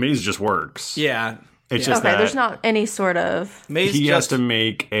 Maze just works. Yeah. It's just that there's not any sort of he has to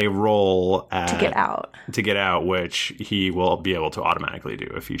make a roll to get out, which he will be able to automatically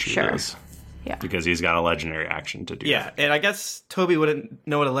do if he chooses. Sure. Yeah. Because he's got a legendary action to do. Yeah, and I guess Toby wouldn't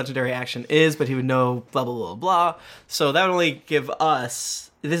know what a legendary action is, but he would know blah, blah, blah, blah. So that would only give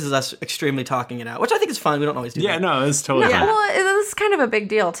us... This is us extremely talking it out, which I think is fun. We don't always do that. Yeah, no, it's totally fine. Well, it's kind of a big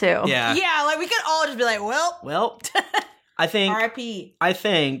deal, too. Yeah. Yeah, like we could all just be like, Well, I think... R.I.P. I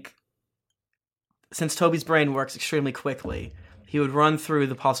think... Since Toby's brain works extremely quickly, he would run through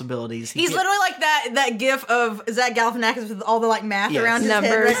the possibilities. He's literally like that gif of Zach Galifianakis with all the like math around his numbers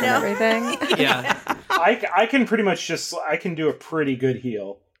head right and now. everything. Yeah. I can pretty much I can do a pretty good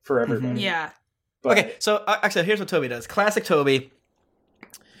heal for everybody. Yeah. But Okay, so actually, here's what Toby does. Classic Toby.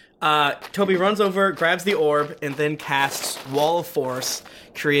 Toby runs over, grabs the orb, and then casts Wall of Force,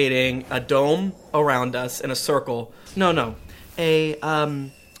 creating a dome around us and a circle. No, a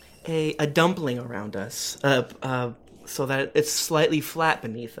dumpling around us, so that it's slightly flat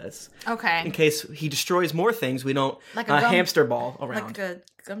beneath us. Okay. In case he destroys more things, we don't Like a hamster ball around. Like a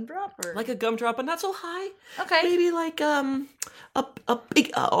gumdrop or Like a gumdrop, but not so high. Okay. Maybe like a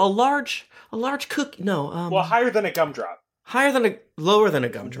large cookie. No. well, higher than a gumdrop. Lower than a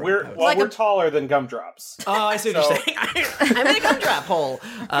gumdrop. We're taller than gumdrops. Oh, I see what you're saying. I'm in a gumdrop hole.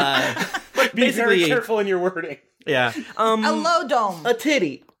 But Be very basically, careful in your wording. yeah. a low dome. A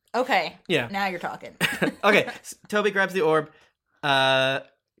titty. Okay. Yeah. Now you're talking. Okay. Toby grabs the orb,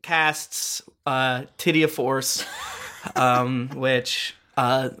 casts Titty of Force, which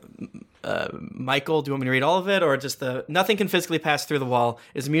Michael, do you want me to read all of it, or just nothing can physically pass through the wall,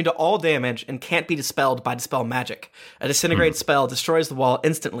 is immune to all damage, and can't be dispelled by dispel magic. A disintegrate spell destroys the wall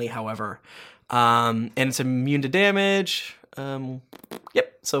instantly, however, and it's immune to damage.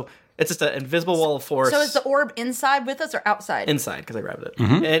 Yep. So it's just an invisible wall of force. So is the orb inside with us or outside? Inside, because I grabbed it.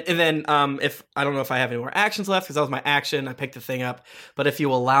 And then if I don't know if I have any more actions left, because that was my action. I picked the thing up. But if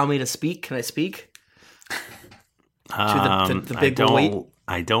you allow me to speak, can I speak? To the big boy.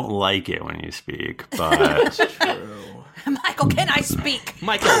 I don't like it when you speak, but True. Michael, can I speak?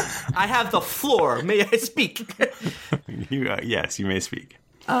 Michael, I have the floor. May I speak? yes, you may speak.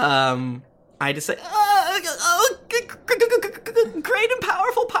 I just say, great and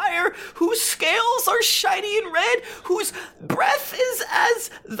powerful pyre, whose scales are shiny and red, whose breath is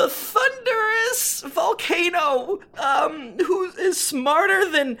as the thunderous volcano, who is smarter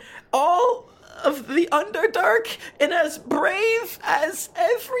than all of the Underdark, and as brave as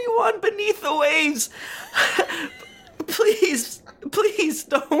everyone beneath the waves. Please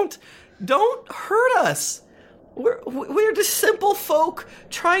don't hurt us. We're just simple folk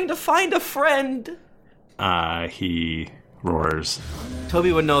trying to find a friend. He roars.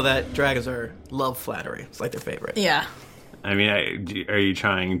 Toby would know that dragons love flattery. It's like their favorite. Yeah. I mean, are you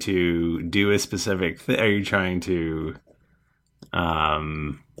trying to do a specific thing? Are you trying to,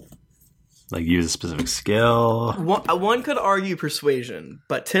 use a specific skill? One could argue persuasion,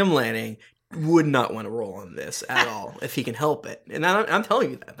 but Tim Lanning would not want to roll on this at all if he can help it. And I'm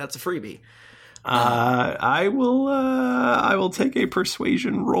telling you that's a freebie. I will take a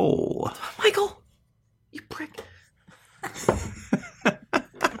persuasion roll. Michael, you prick.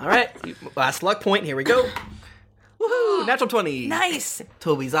 All right, last luck point. Here we go. Woohoo! Natural 20. Nice.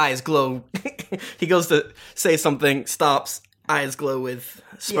 Toby's eyes glow. He goes to say something, stops, eyes glow with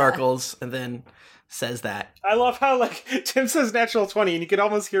sparkles, and then says that. I love how, Tim says natural 20, and you can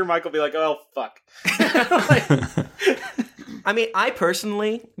almost hear Michael be like, oh, fuck. I mean, I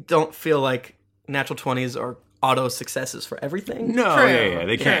personally don't feel like natural 20s are auto successes for everything. No, True. yeah.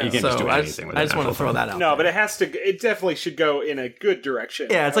 They can't. You can't just do anything with I just want to throw that out. No, but it definitely should go in a good direction.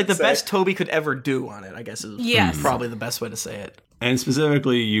 Yeah, it's I like the would say. best Toby could ever do on it, I guess is Yes. probably the best way to say it. And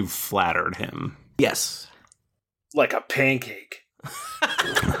specifically, you flattered him. Yes. Like a pancake.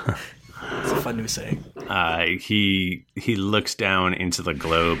 It's a fun new saying. He looks down into the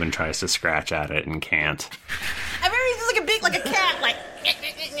globe and tries to scratch at it and can't. I remember he's like a cat, like.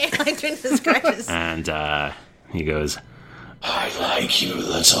 like doing the scratches. And he goes, I like you,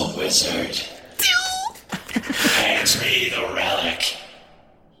 little wizard. Hand me the relic,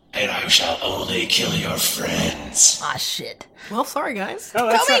 and I shall only kill your friends. Ah, shit. Well, sorry, guys. No,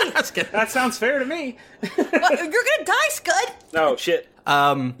 that's Tell me! that sounds fair to me. You're gonna die, Scud! No, shit.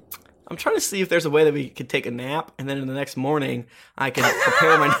 I'm trying to see if there's a way that we could take a nap, and then in the next morning, I can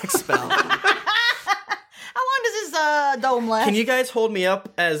prepare my next spell. How long does this dome last? Can you guys hold me up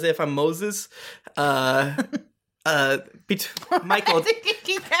as if I'm Moses? Michael.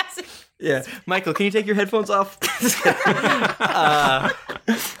 keep passing? Yeah, Michael, can you take your headphones off?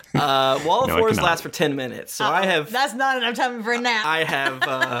 Wall of No, I Force cannot. lasts for 10 minutes, so I have... That's not enough time for a nap. I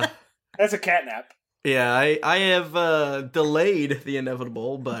have... That's a cat nap. Yeah, I have delayed the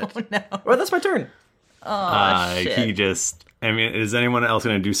inevitable, but... Oh, no. Well, that's my turn. Oh, shit. he just. I mean, is anyone else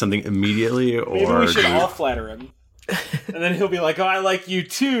going to do something immediately, or Maybe we should do- all flatter him. And then he'll be like, oh, I like you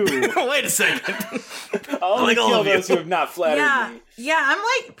too. Wait a second. I'll only like all kill of you. those who have not flattered me. Yeah, I'm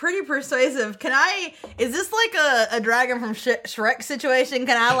like pretty persuasive. Is this like a dragon from Shrek situation?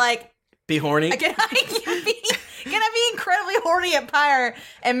 Can I like, Be horny. can I be incredibly horny at Pyre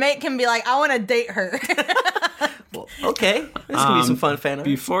and make him be like, I want to date her? Well, okay. This is going to be some fun fan art.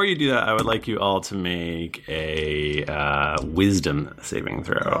 Before you do that, I would like you all to make a wisdom saving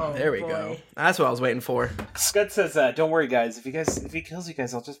throw. There we go. That's what I was waiting for. Scud says, don't worry, guys. If he kills you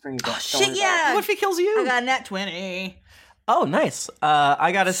guys, I'll just bring you back. Don't Shit, worry about yeah. What if he kills you? I got a nat 20. Oh, nice.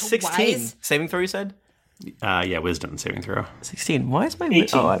 I got a 16. wise. Saving throw, you said? Yeah, wisdom saving throw. 16. Why is my... 18.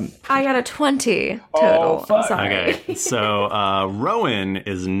 Oh, I'm... I got a 20 total. Oh, fuck. Sorry. Okay, so Rowan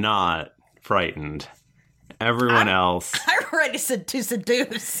is not frightened. Everyone else, I'm ready to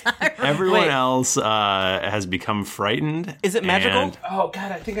seduce. everyone Wait. else has become frightened. Is it magical? and it. Oh,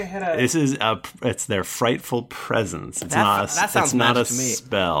 God, I think I had a... This is it's their frightful presence. It's That- not. that sounds it's not a magic to me.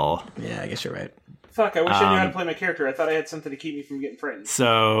 spell. Yeah, I guess you're right. Fuck, I wish I knew how to play my character. I thought I had something to keep me from getting frightened.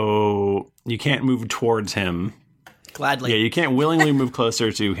 So you can't move towards him. Gladly. Yeah, you can't willingly move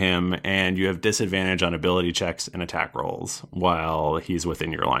closer to him, and you have disadvantage on ability checks and attack rolls while he's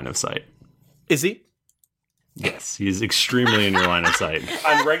within your line of sight. Is he? Yes, he's extremely in your line of sight.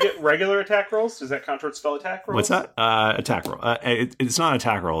 On regular attack rolls? Does that count towards spell attack rolls? What's that? Attack roll. It's not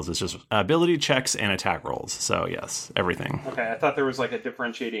attack rolls. It's just ability checks and attack rolls. So yes, everything. Okay, I thought there was like a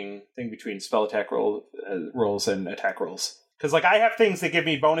differentiating thing between spell attack rolls and attack rolls. Because like I have things that give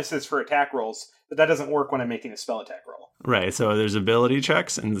me bonuses for attack rolls, but that doesn't work when I'm making a spell attack roll. Right. So there's ability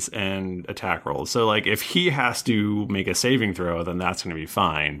checks and attack rolls. So like if he has to make a saving throw, then that's going to be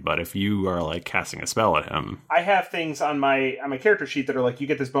fine. But if you are like casting a spell at him, I have things on my character sheet that are like you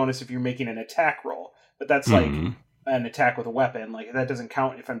get this bonus if you're making an attack roll, but that's like an attack with a weapon. Like that doesn't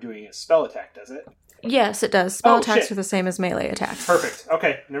count if I'm doing a spell attack, does it? Yes, it does. Spell Oh, attacks shit. are the same as melee attacks. Perfect.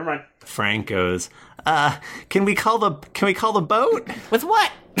 Okay, never mind. Frank goes, "Can we call the boat? With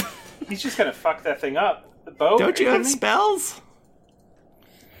what? He's just gonna fuck that thing up. The boat? Don't Are you have kidding me? spells?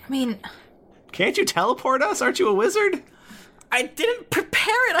 I mean, Can't you teleport us? Aren't you a wizard?" I didn't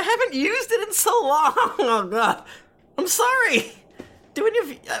prepare it. I haven't used it in so long. Oh, God. I'm sorry. Do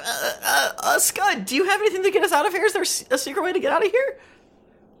any of Scud, do you have anything to get us out of here? Is there a secret way to get out of here?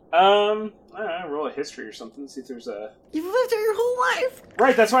 I don't know, roll a history or something. See if there's a. You've lived here your whole life.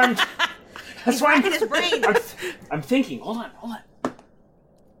 Right. That's why I'm. That's why I'm. racking his brain. I'm thinking. Hold on.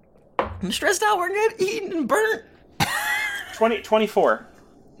 I'm stressed out. We're getting eaten and burnt. 24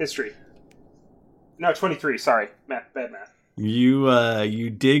 history. No, 23. Sorry, bad math. You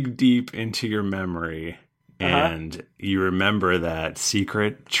dig deep into your memory and you remember that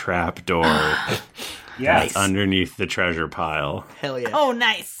secret trap door Yes. underneath the treasure pile. Hell yeah. oh,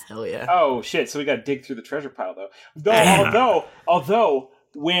 nice. Hell yeah. Oh shit! So we got to dig through the treasure pile though. Although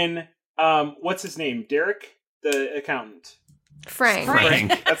when what's his name? Derek, the accountant. Frank.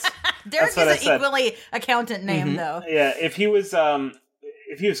 Frank. That's Derek what I is an said. equally accountant name, though. Yeah. If he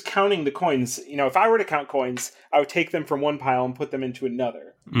was counting the coins, if I were to count coins, I would take them from one pile and put them into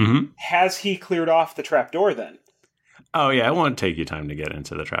another. Mm-hmm. Has he cleared off the trap door then? Oh yeah, it won't take you time to get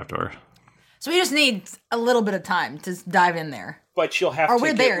into the trapdoor. So we just need a little bit of time to dive in there. But you'll have Or to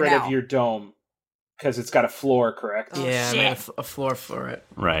we're get there rid now. of your dome because it's got a floor, correct? Yeah, I shit. made a floor for it.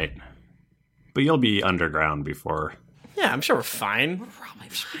 Right. But you'll be underground before. Yeah, I'm sure we're fine. We're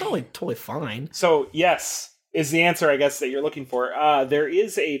probably totally fine. So yes, is the answer I guess that you're looking for. There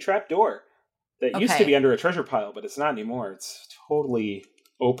is a trap door that used to Okay. be under a treasure pile, but it's not anymore. It's totally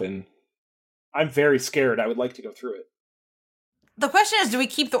open. I'm very scared. I would like to go through it. The question is, do we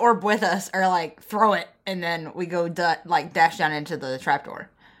keep the orb with us or, like, throw it and then we go, dash down into the trapdoor?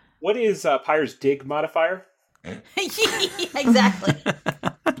 What is Pyre's dig modifier? Exactly.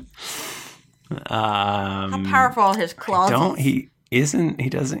 How powerful are his claws? He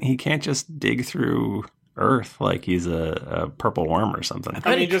can't just dig through earth like he's a purple worm or something. I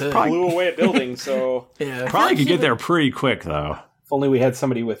mean, he just blew away a building, so... Yeah. Probably could get there pretty quick, though. If only we had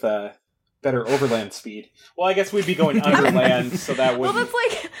somebody with better overland speed. Well, I guess we'd be going underland, so that would... Well, that's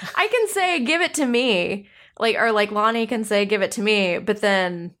like, I can say, give it to me. Or Lonnie can say, give it to me, but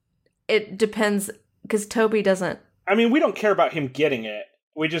then it depends, because Toby doesn't... I mean, we don't care about him getting it.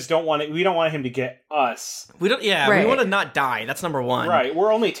 We just don't want it. We don't want him to get us. We don't. Yeah, Right. we want to not die. That's number one. Right.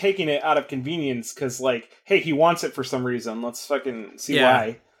 We're only taking it out of convenience because, hey, he wants it for some reason. Let's fucking see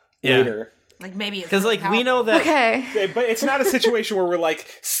why later. Like maybe it's Because we know that. Okay. Yeah, but it's not a situation where we're like,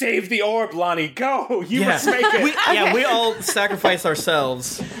 save the orb, Lonnie, go! You must make it. We all sacrifice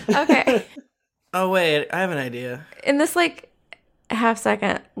ourselves. Okay. Oh wait, I have an idea. In this, half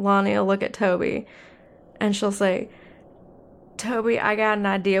second, Lonnie will look at Toby, and she'll say, Toby, I got an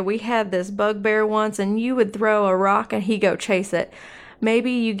idea. We had this bugbear once, and you would throw a rock and he'd go chase it.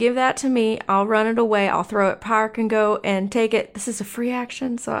 Maybe you give that to me, I'll run it away, I'll throw it, Pyre can go and take it. This is a free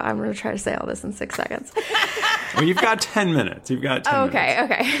action, so I'm going to try to say all this in 6 seconds. Well, you've got 10 minutes. minutes. Okay.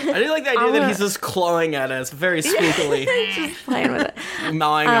 I do like the idea that he's just clawing at us very spookily. Just playing with it.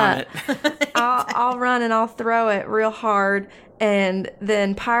 Gnawing on it. I'll run and I'll throw it real hard, and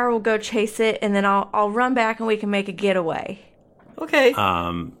then Pyre will go chase it, and then I'll run back and we can make a getaway. Okay.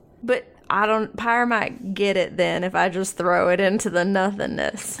 But Pyre might get it then if I just throw it into the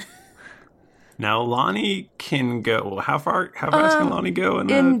nothingness. Now, Lonnie can go... How fast can Lonnie go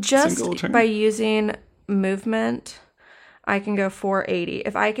in a single turn? By using movement, I can go 480.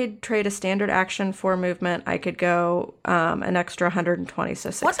 If I could trade a standard action for movement, I could go an extra 120,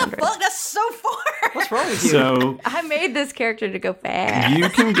 so 600. What the fuck? That's so far. What's wrong with you? So I made this character to go fast. you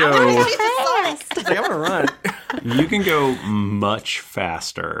can go... It's like, I'm gonna run. You can go much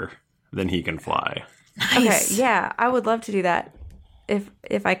faster than he can fly. Okay, yeah, I would love to do that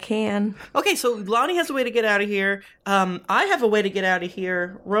if I can. Okay, so Lonnie has a way to get out of here. I have a way to get out of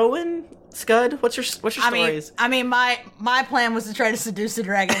here. Rowan, Scud, what's your stories? I mean, my plan was to try to seduce the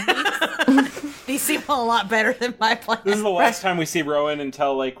dragon. These seem a lot better than my plan. This is the last time we see Rowan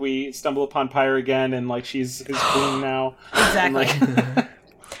until we stumble upon Pyre again, and she's his queen now. Exactly. And,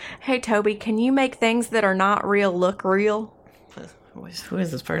 Hey, Toby, can you make things that are not real look real? Who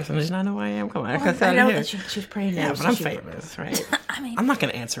is this person? Does not know who I am? Come on, I know that she's pretty nice. Yeah, but I'm famous, right? I'm not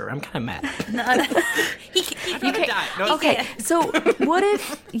gonna answer her. I'm kind of mad. He can't die. No, Okay, so what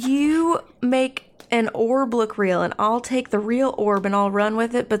if you make an orb look real, and I'll take the real orb and I'll run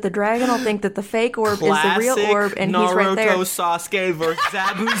with it, but the dragon will think that the fake orb is the real orb, and he's right there. Naruto Sasuke versus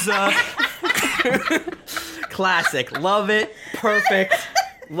Zabuza. Classic. Love it. Perfect.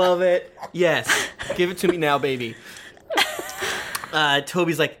 Love it. Yes. Give it to me now, baby.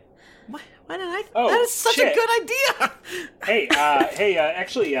 Toby's like, why did I? Oh, that is such shit. a good idea.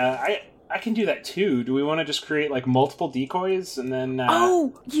 Actually, I can do that too. Do we want to just create multiple decoys and then?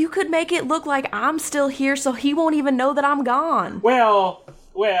 You could make it look like I'm still here, so he won't even know that I'm gone. Well,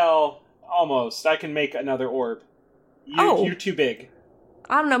 almost. I can make another orb. You're too big.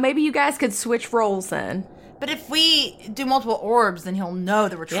 I don't know. Maybe you guys could switch roles then. But if we do multiple orbs, then he'll know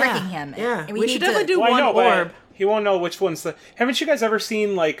that we're tricking him. Yeah, And we should definitely do Well, one I know, but orb. he won't know which one's the. Haven't you guys ever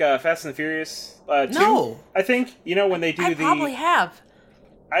seen Fast and the Furious 2? No. I think when they do I probably have.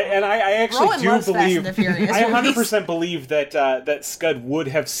 I actually Rowan do loves Fast believe. and the Furious I 100% movies. believe that Scud would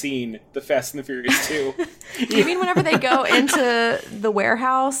have seen the Fast and the Furious 2. You mean whenever they go into the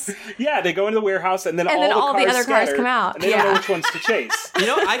warehouse? Yeah, they go into the warehouse and then all the other cars scatter, come out. and they don't know which ones to chase.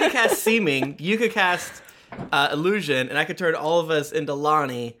 I could cast Seeming. You could cast Illusion, and I could turn all of us into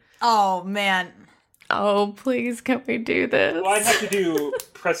Lonnie. Oh, man. Oh, please, can we do this? Well, I'd have to do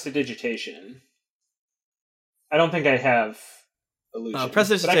prestidigitation. I don't think I have illusion.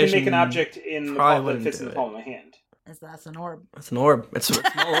 Prestidigitation but I can make an object in the palm that fits in the palm of my hand. That's an orb. That's an orb. It's a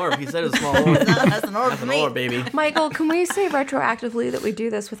small orb. He said it's a small orb. That's an orb That's for an me. orb, baby. Michael, can we say retroactively that we do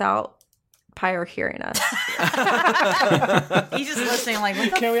this without Pyre hearing us? He's just listening what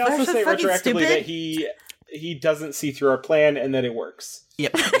the Can we also fuck, say fucking retroactively stupid? that he doesn't see through our plan and that it works?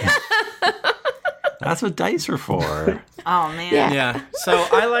 Yep. That's what dice are for. Oh, man. Yeah. So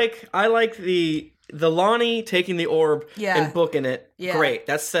I like the Lonnie taking the orb Yeah. and booking it. Yeah. Great.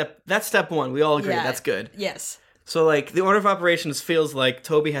 That's step one. We all agree. Yeah. That's good. Yes. So the order of operations feels like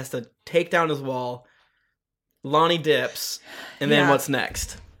Toby has to take down his wall. Lonnie dips, and then Yeah. what's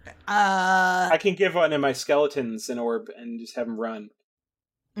next? I can give one of my skeletons an orb and just have him run.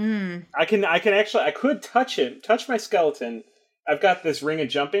 I could touch my skeleton. I've got this ring of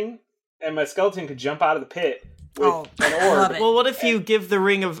jumping, and my skeleton could jump out of the pit with an orb. love it. Well, what if you give the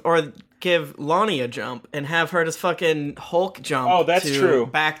ring of, or give Lonnie a jump and have her just fucking Hulk jump? Oh, that's true.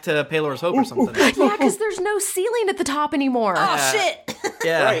 Back to Palor's Hope or something. Yeah, because there's no ceiling at the top anymore. Oh shit!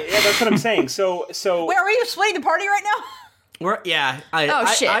 Yeah. Right, yeah, that's what I'm saying. So Wait, are we splitting the party right now?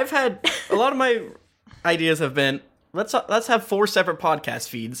 Shit. I've had a lot of my ideas have been let's have 4 separate podcast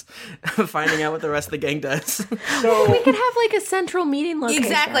feeds, finding out what the rest of the gang does. So We could have like a central meeting location.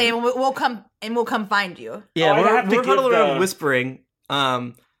 Exactly, and we'll come find you. Yeah, I'd have to we're huddled give around the- whispering,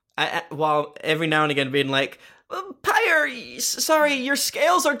 while every now and again being like, Pyre, sorry, your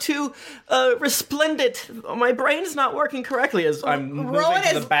scales are too resplendent. My brain's not working correctly as I'm moving Rowan to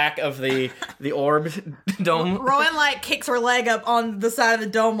is- the back of the orb dome. Rowan like kicks her leg up on the side of the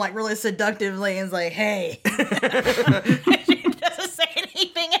dome like really seductively and is like, "Hey." She doesn't say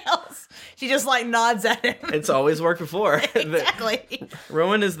anything else. She just like nods at him. It's always worked before. Exactly.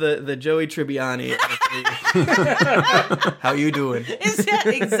 Rowan is the Joey Tribbiani. How you doing?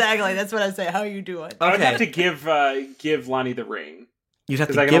 Exactly. That's what I say. How you doing? I would have to give Lonnie the ring. You'd have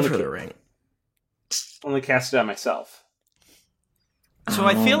 'Cause to I can give only her keep- the ring. Only cast it on myself. So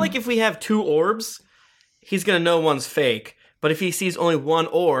I feel like if we have 2 orbs, he's gonna know one's fake. But if he sees only one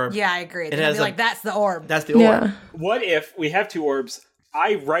orb, Yeah, I agree. It's It gonna has be a- like that's the orb. that's the orb. Yeah. What if we have 2 orbs?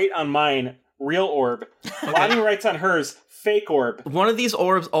 I write on mine real orb. Lonnie writes on hers fake orb. One of these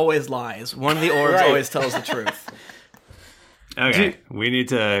orbs always lies. One of the orbs Right. always tells the truth. Okay, we need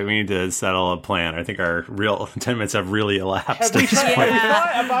to settle a plan. I think our real 10 minutes have really elapsed. Have we at this thought, point. have we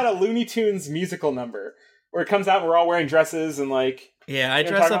thought about a Looney Tunes musical number where it comes out and we're all wearing dresses and like Yeah, I you know,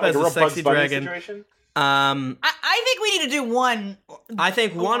 dress talking up about, as like, a real Bugs sexy Bunny dragon. situation? I think we need to do one. I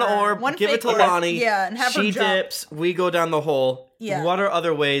think one orb, One give it fake to orb. Lonnie. Yeah, and have her she jump. dips. We go down the hole. Yeah. What are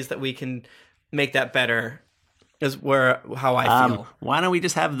other ways that we can make that better? Is how I feel. Why don't we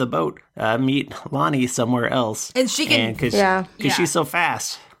just have the boat meet Lonnie somewhere else? And she can- because Yeah. she's so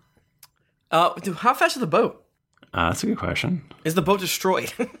fast. Dude, how fast is the boat? That's a good question. Is the boat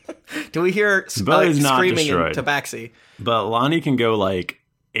destroyed? Do we hear The boat is not screaming in destroyed. Tabaxi? But Lonnie can go like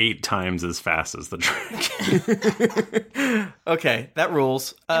 8 times as fast as the dragon. Okay, that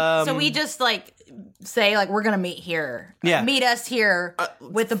rules. So we just like say like we're gonna meet here. Yeah. Meet us here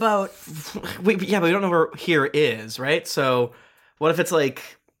with the boat. But we don't know where here is, right? So what if it's like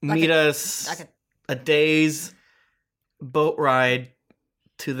meet us a day's boat ride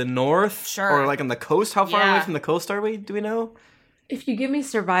to the north? Sure. Or like on the coast? How far Yeah. away from the coast are we? Do we know? If you give me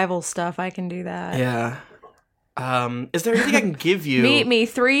survival stuff, I can do that. Yeah. Is there anything I can give you? Meet me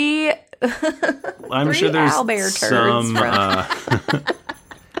 3. I'm 3 sure there's owlbear turds some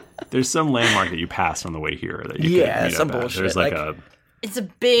there's some landmark that you pass on the way here that you Yeah, can meet some up at. bullshit, There's It's a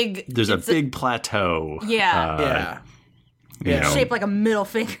big. there's a big plateau. Yeah. You know, Shaped like a middle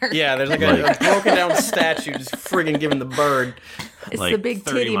finger. Yeah, there's like a broken down statue just friggin' giving the bird It's like the big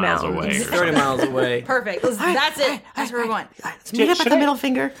 30 titty miles mountains. away or 30 miles away. Perfect. That's it. That's where we're going. Let's meet up at Should the I- middle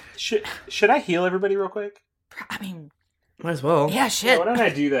finger. Should I heal everybody real quick? I mean, Might as well. yeah, shit. Why don't I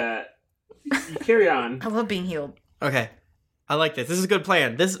do that? You carry on. I love being healed. Okay. I like this. This is a good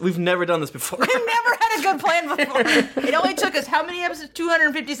plan. We've never done this before. We've never had a good plan before. It only took us how many episodes?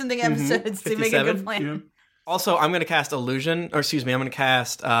 250 something episodes to make a 57? good plan. Also, I'm going to cast illusion, or excuse me, I'm going to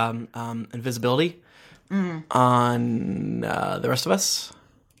cast invisibility on the rest of us.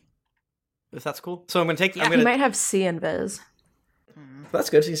 If that's cool. So I'm going to take. I'm You going to. might have C invis. That's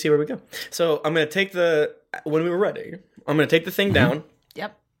good. So you can see where we go. So I'm going to take when we were ready. I'm going to take the thing down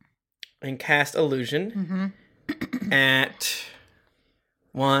Yep. and cast illusion at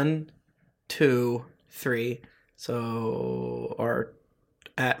 1, 2, 3. So or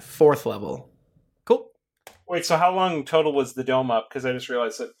at 4th level. Cool. Wait, so how long total was the dome up? Because I just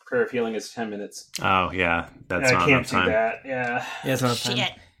realized that prayer of healing is 10 minutes. oh yeah, that's I not can't enough do time. that. Yeah. Yeah, it's not time.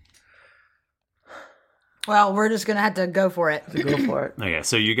 Shit. Well, we're just gonna have to go for it. Go for it. Okay,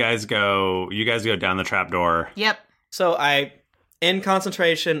 so you guys go down the trapdoor. Yep. So I in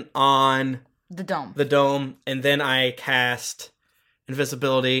concentration on The dome. the dome, and then I cast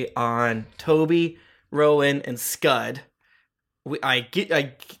invisibility on Toby, Rowan, and Scud. I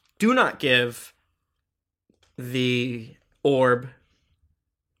do not give the orb.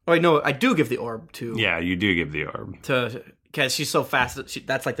 Oh wait, no, I do give the orb to Yeah, you do give the orb. because she's so fast that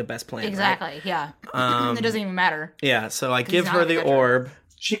that's like the best plan. right? Exactly. Yeah. It doesn't even matter. Yeah, so I give not her gonna the catch her. orb.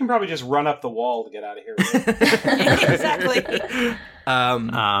 She can probably just run up the wall to get out of here. Right? Exactly. All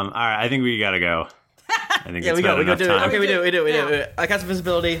right, I think we gotta go. I think Yeah, it's we go. about We go enough do it. time. Okay, we do Now. it. I cast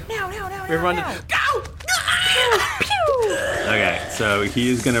invisibility. No. We run. Go. Okay, so he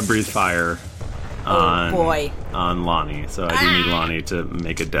is gonna breathe fire on Boy. on Lonnie. So I do need Lonnie to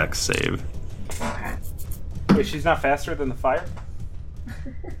make a dex save. Wait, she's not faster than the fire?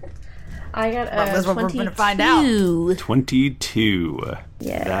 I got Well, a that's what we're 22. gonna find out. 22.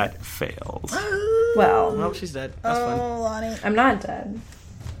 Yeah. That fails. Well, Oh, she's dead. That's fine. Oh, Lonnie. I'm not dead.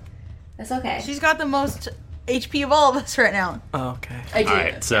 That's okay. She's got the most HP of all of us right now. Oh, okay. I do.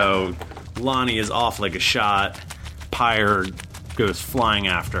 Alright, so Lonnie is off like a shot. Pyre goes flying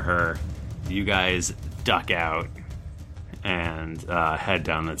after her. You guys duck out and head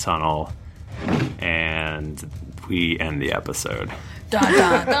down the tunnel. And we end the episode. Dun,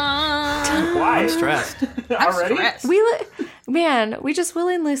 dun, dun. Why? I'm stressed. Already? Stressed. We just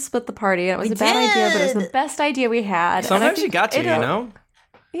willingly split the party. And it was We a bad idea, but it was the did. best idea we had. And I Sometimes you think got to, you it'll- know?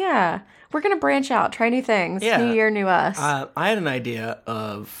 Yeah. We're going to branch out, try new things. Yeah. New year, new us. I had an idea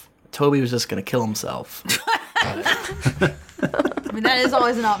of Toby was just going to kill himself. I mean, that is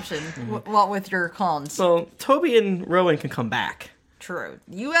always an option. What with your clones? So Toby and Rowan can come back. True.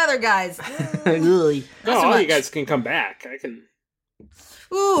 You other guys. Really? No, so all you much. guys can come back. I can.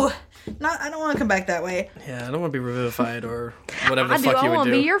 Ooh. I don't want to come back that way. Yeah, I don't want to be revivified or whatever the I do. fuck I you would want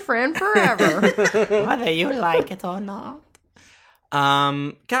to do. be your friend forever. Whether you like it or not.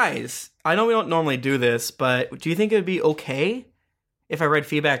 Guys, I know we don't normally do this, but do you think it would be okay if I read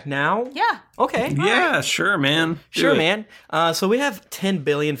feedback now? Yeah. Okay. Yeah, sure, man. Do Sure, it. man. So we have 10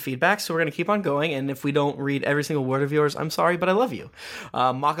 billion feedback, so we're going to keep on going. And if we don't read every single word of yours, I'm sorry, but I love you.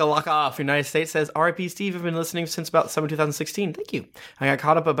 Makalaka from the United States says, RIP Steve, I've been listening since about summer 2016. Thank you. I got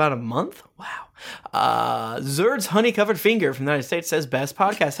caught up about a month. Wow. Zerd's Honey Covered Finger from the United States says, best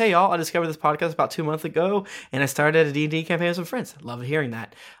podcast. Hey, y'all. I discovered this podcast about 2 months ago, and I started a D&D campaign with some friends. Love hearing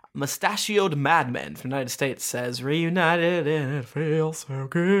that. Mustachioed Madman from the United States says, reunited and it feels so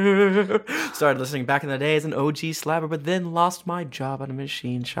good. Started listening back in the day as an OG slabber, but then lost my job at a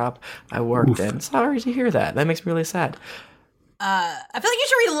machine shop I worked in. Sorry to hear that. That makes me really sad. I feel like you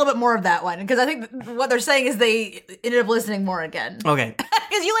should read a little bit more of that one because I think what they're saying is they ended up listening more again. Okay.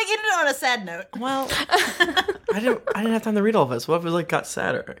 Because you ended it on a sad note. Well, I didn't have time to read all of it. So what if it got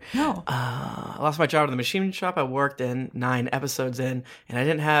sadder? No. I lost my job at the machine shop I worked in 9 episodes in, and I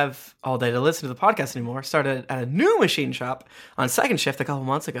didn't have all day to listen to the podcast anymore. Started at a new machine shop on second shift a couple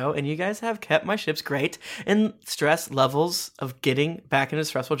months ago, and you guys have kept my ships great and stress levels of getting back into a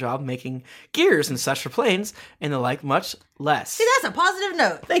stressful job making gears and such for planes and the like much less. See, that's a positive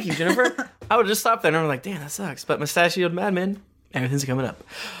note. Thank you, Jennifer. I would just stop there and I'm like, damn, that sucks. But Mustachioed Madman, everything's coming up.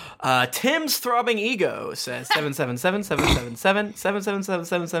 Tim's Throbbing Ego says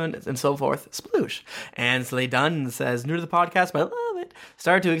 777-777-777-777 and so forth. Sploosh. Ansley Dunn says, new to the podcast, but I love it.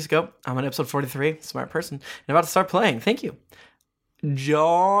 Started 2 weeks ago. I'm on episode 43. Smart person. And about to start playing. Thank you.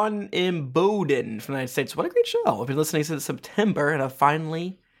 John M. Bowden from the United States. What a great show. I've been listening since September and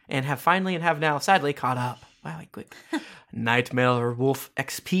have now sadly caught up. Wow, like quick. Nightmare Wolf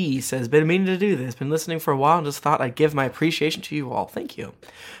XP says, been meaning to do this. Been listening for a while and just thought I'd give my appreciation to you all. Thank you.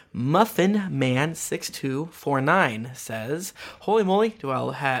 Muffin Man 6249 says, holy moly, do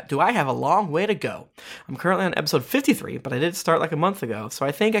I have a long way to go. I'm currently on episode 53, but I did start like a month ago, so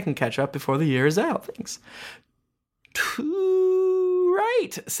I think I can catch up before the year is out. Thanks.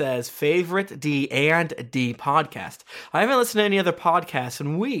 Right, says favorite D&D podcast. I haven't listened to any other podcasts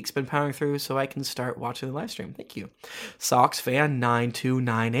in weeks. Been powering through so I can start watching the live stream. Thank you.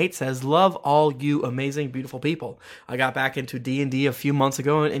 SocksFan9298 says, love all you amazing, beautiful people. I got back into D&D a few months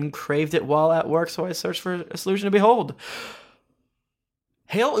ago and craved it while at work, so I searched for a solution to behold.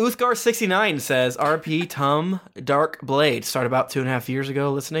 Hail Uthgar69 says, RP Tum Dark Blade. Started about 2.5 years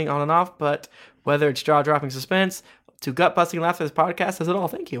ago listening on and off, but whether it's jaw-dropping suspense to gut-busting laughter, this podcast says it all.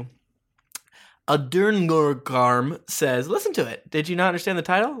 Thank you. Aderngorgarm says, listen to it. Did you not understand the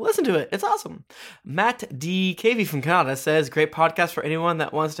title? Listen to it. It's awesome. Matt D. Cavey from Canada says, great podcast for anyone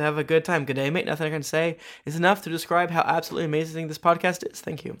that wants to have a good time. Good day, mate. Nothing I can say is enough to describe how absolutely amazing this podcast is.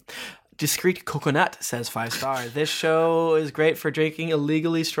 Thank you. Discreet Coconut says 5 stars. This show is great for drinking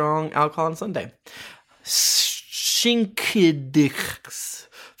illegally strong alcohol on Sunday. Shinkidix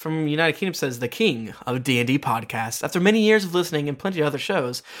from United Kingdom says, the king of D&D podcasts. After many years of listening and plenty of other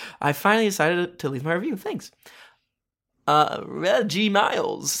shows, I finally decided to leave my review. Thanks. Reggie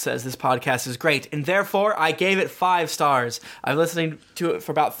Miles says this podcast is great, and therefore I gave it 5 stars. I've listened to it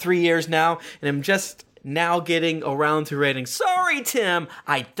for about 3 years now, and I'm just now getting around to rating. Sorry, Tim,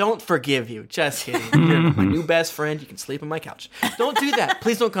 I don't forgive you. Just kidding. You're my new best friend. You can sleep on my couch. Don't do that.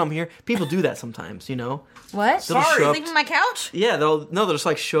 Please don't come here. People do that sometimes, you know. What? They'll show up Sleep on my couch? Yeah, they'll just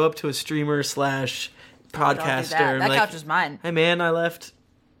like show up to a streamer / podcaster. Don't do that. And That like, couch is mine. hey man, I left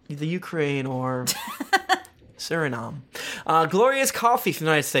the Ukraine or Suriname. Glorious Coffee from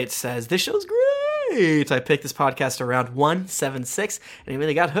the United States says, this show's great. great. I picked this podcast around 176 and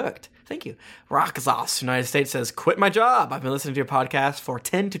immediately got hooked. Thank you. Rockzos, United States says, quit my job. I've been listening to your podcast for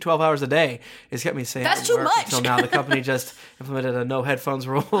 10 to 12 hours a day. It's kept me sane. That's too much. Until now, the company just implemented a no headphones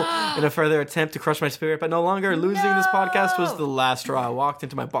rule in a further attempt to crush my spirit, but no longer. Losing this podcast was the last straw. I walked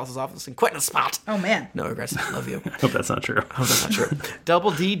into my boss's office and quit in a spot. Oh, man. No regrets. Love you. Hope that's not true. Oh, that's not true.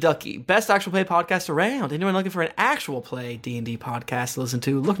 Double D Ducky, best actual play podcast around. Anyone looking for an actual play D&D podcast to listen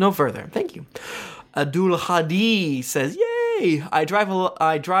to, look no further. Thank you. Abdul Hadi says, yay! I drive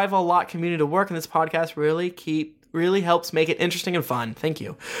a lot commuting to work, and this podcast really helps make it interesting and fun. Thank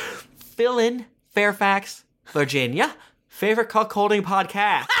you. Fill in Fairfax, Virginia. Favorite cuckolding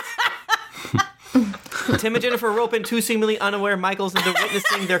podcast. Tim and Jennifer rope in two seemingly unaware Michaels into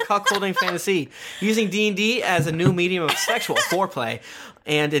witnessing their cuckolding fantasy, using D&D as a new medium of sexual foreplay,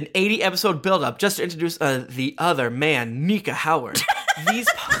 and an 80-episode build-up just to introduce the other man, Nika Howard. These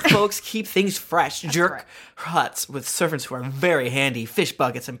folks keep things fresh. Jerk huts with servants who are very handy, fish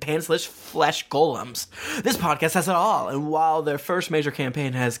buckets, and pantsless flesh golems. This podcast has it all, and while their first major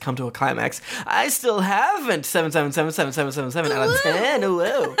campaign has come to a climax, I still haven't 7777777 out of 10.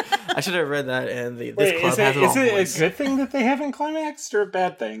 Whoa. I should have read that, and this club has it all. Is it a good thing that they haven't climaxed or a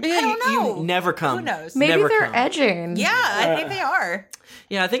bad thing? I don't know. You never come. Who knows? Maybe Never they're come. edging. Yeah, I think they are.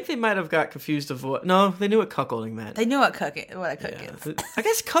 Yeah, I think they might have got confused of what... No, they knew what cuckolding meant. They knew what a cook is. I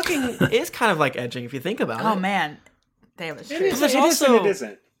guess cooking is kind of like edging if you think about it. Oh, man. Damn, it's true. It is, There's it is and also- it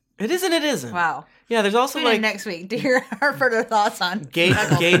isn't. It is and it isn't. Wow. Yeah, there's also Tune in like next week to hear our further thoughts on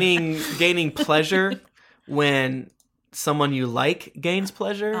gaining pleasure when someone you like gains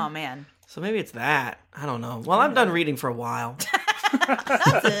pleasure. Oh, man. So maybe it's that. I don't know. Well, I'm done reading for a while.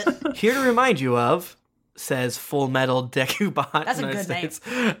 That's it. Here to remind you of, says Full Metal Decubot. That's a United good States.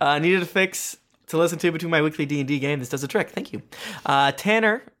 Needed a fix to listen to between my weekly D&D game. This does the trick. Thank you.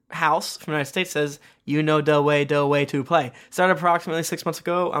 Tanner House from the United States says, you know the way to play. Started approximately 6 months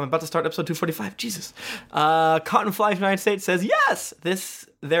ago. I'm about to start episode 245. Jesus. Cotton Fly from the United States says, yes!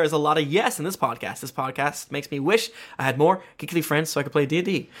 There is a lot of yes in this podcast. This podcast makes me wish I had more geekly friends so I could play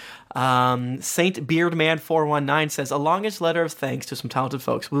D&D. Saint Beardman419 says, a longish letter of thanks to some talented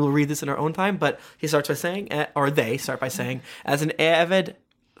folks. We will read this in our own time, but he starts by saying, or they start by saying, as an avid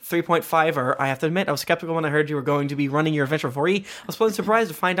 3.5er, I have to admit, I was skeptical when I heard you were going to be running your adventure 4E. I was pleasantly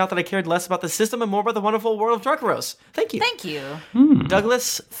surprised to find out that I cared less about the system and more about the wonderful world of Drunkaros. Thank you. Thank you.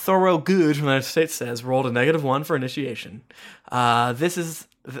 Douglas Thorogood from the United States says, rolled a -1 for initiation. This is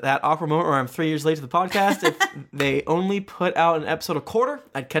that awkward moment where I'm 3 years late to the podcast. If they only put out an episode a quarter,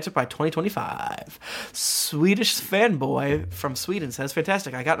 I'd catch it by 2025. Swedish fanboy from Sweden says,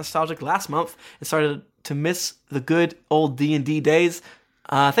 fantastic. I got nostalgic last month and started to miss the good old D&D days.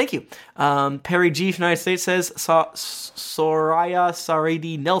 Thank you. Perry G from the United States says, Soraya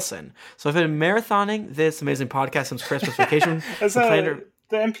Saridi Nelson. So I've been marathoning this amazing podcast since Christmas vacation. That's the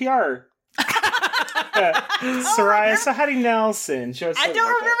NPR. Soraya Sahadi Nelson. I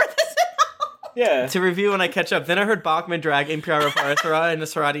don't remember this at all. Yeah. To review when I catch up. Then I heard Bachman drag NPR reporter Soraya and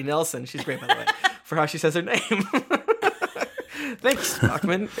Saradi Nelson. She's great, by the way, for how she says her name. Thanks,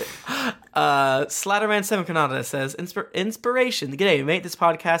 Bachman. Slatterman7 Canada says, inspiration. G'day, mate. This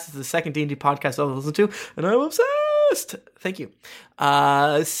podcast is the second D&D podcast I'll listen to, and I'm obsessed. Thank you.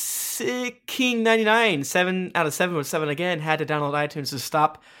 King99, 7 out of 7 with 7 again. Had to download iTunes to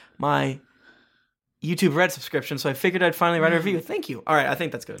stop my YouTube Red subscription, so I figured I'd finally write a review. Thank you. All right, I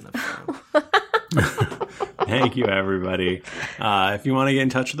think that's good enough. Thank you, everybody. If you want to get in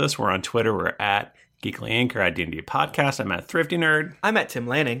touch with us, we're on Twitter. We're at Geekly Inc. or at D&D Podcast. I'm at Thrifty Nerd. I'm at Tim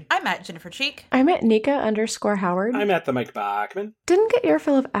Lanning. I'm at Jennifer Cheek. I'm at Nika_Howard. I'm at the Mike Bachman. Didn't get your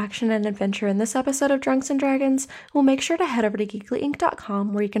fill of action and adventure in this episode of Drunks and Dragons? Well, make sure to head over to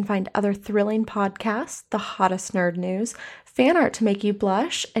geeklyinc.com where you can find other thrilling podcasts, the hottest nerd news, fan art to make you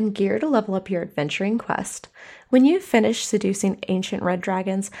blush, and gear to level up your adventuring quest. When you've finished seducing ancient red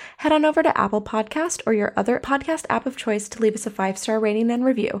dragons, head on over to Apple Podcast or your other podcast app of choice to leave us a 5-star rating and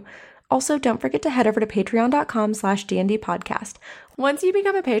review. Also, don't forget to head over to patreon.com/DND podcast. Once you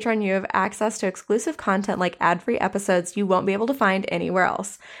become a patron, you have access to exclusive content like ad-free episodes you won't be able to find anywhere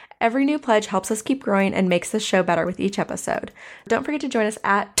else. Every new pledge helps us keep growing and makes this show better with each episode. Don't forget to join us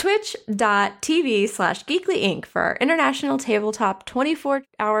at twitch.tv/geeklyinc for our international tabletop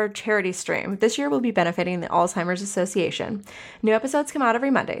 24-hour charity stream. This year we'll be benefiting the Alzheimer's Association. New episodes come out every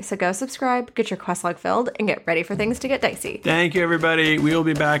Monday, so go subscribe, get your quest log filled, and get ready for things to get dicey. Thank you, everybody. We will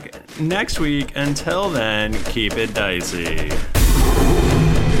be back next week. Until then, keep it dicey.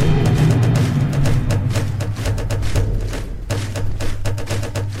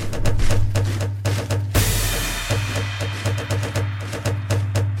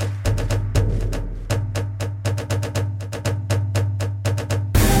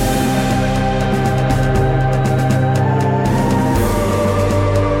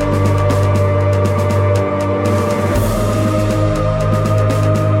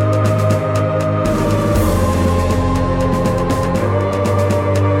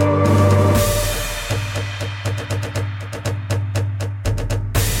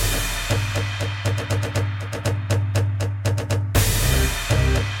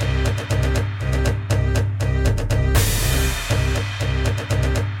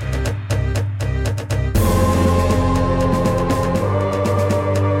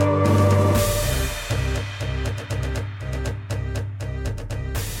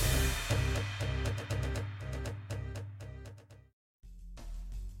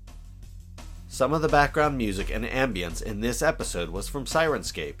 Some of the background music and ambience in this episode was from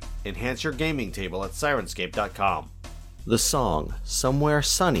Syrinscape. Enhance your gaming table at Syrinscape.com. The song Somewhere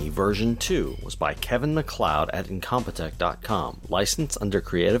Sunny version 2 was by Kevin MacLeod at Incompetech.com, licensed under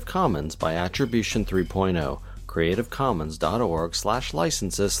Creative Commons by Attribution 3.0,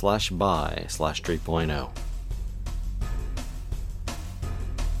 creativecommons.org/licenses/by/3.0.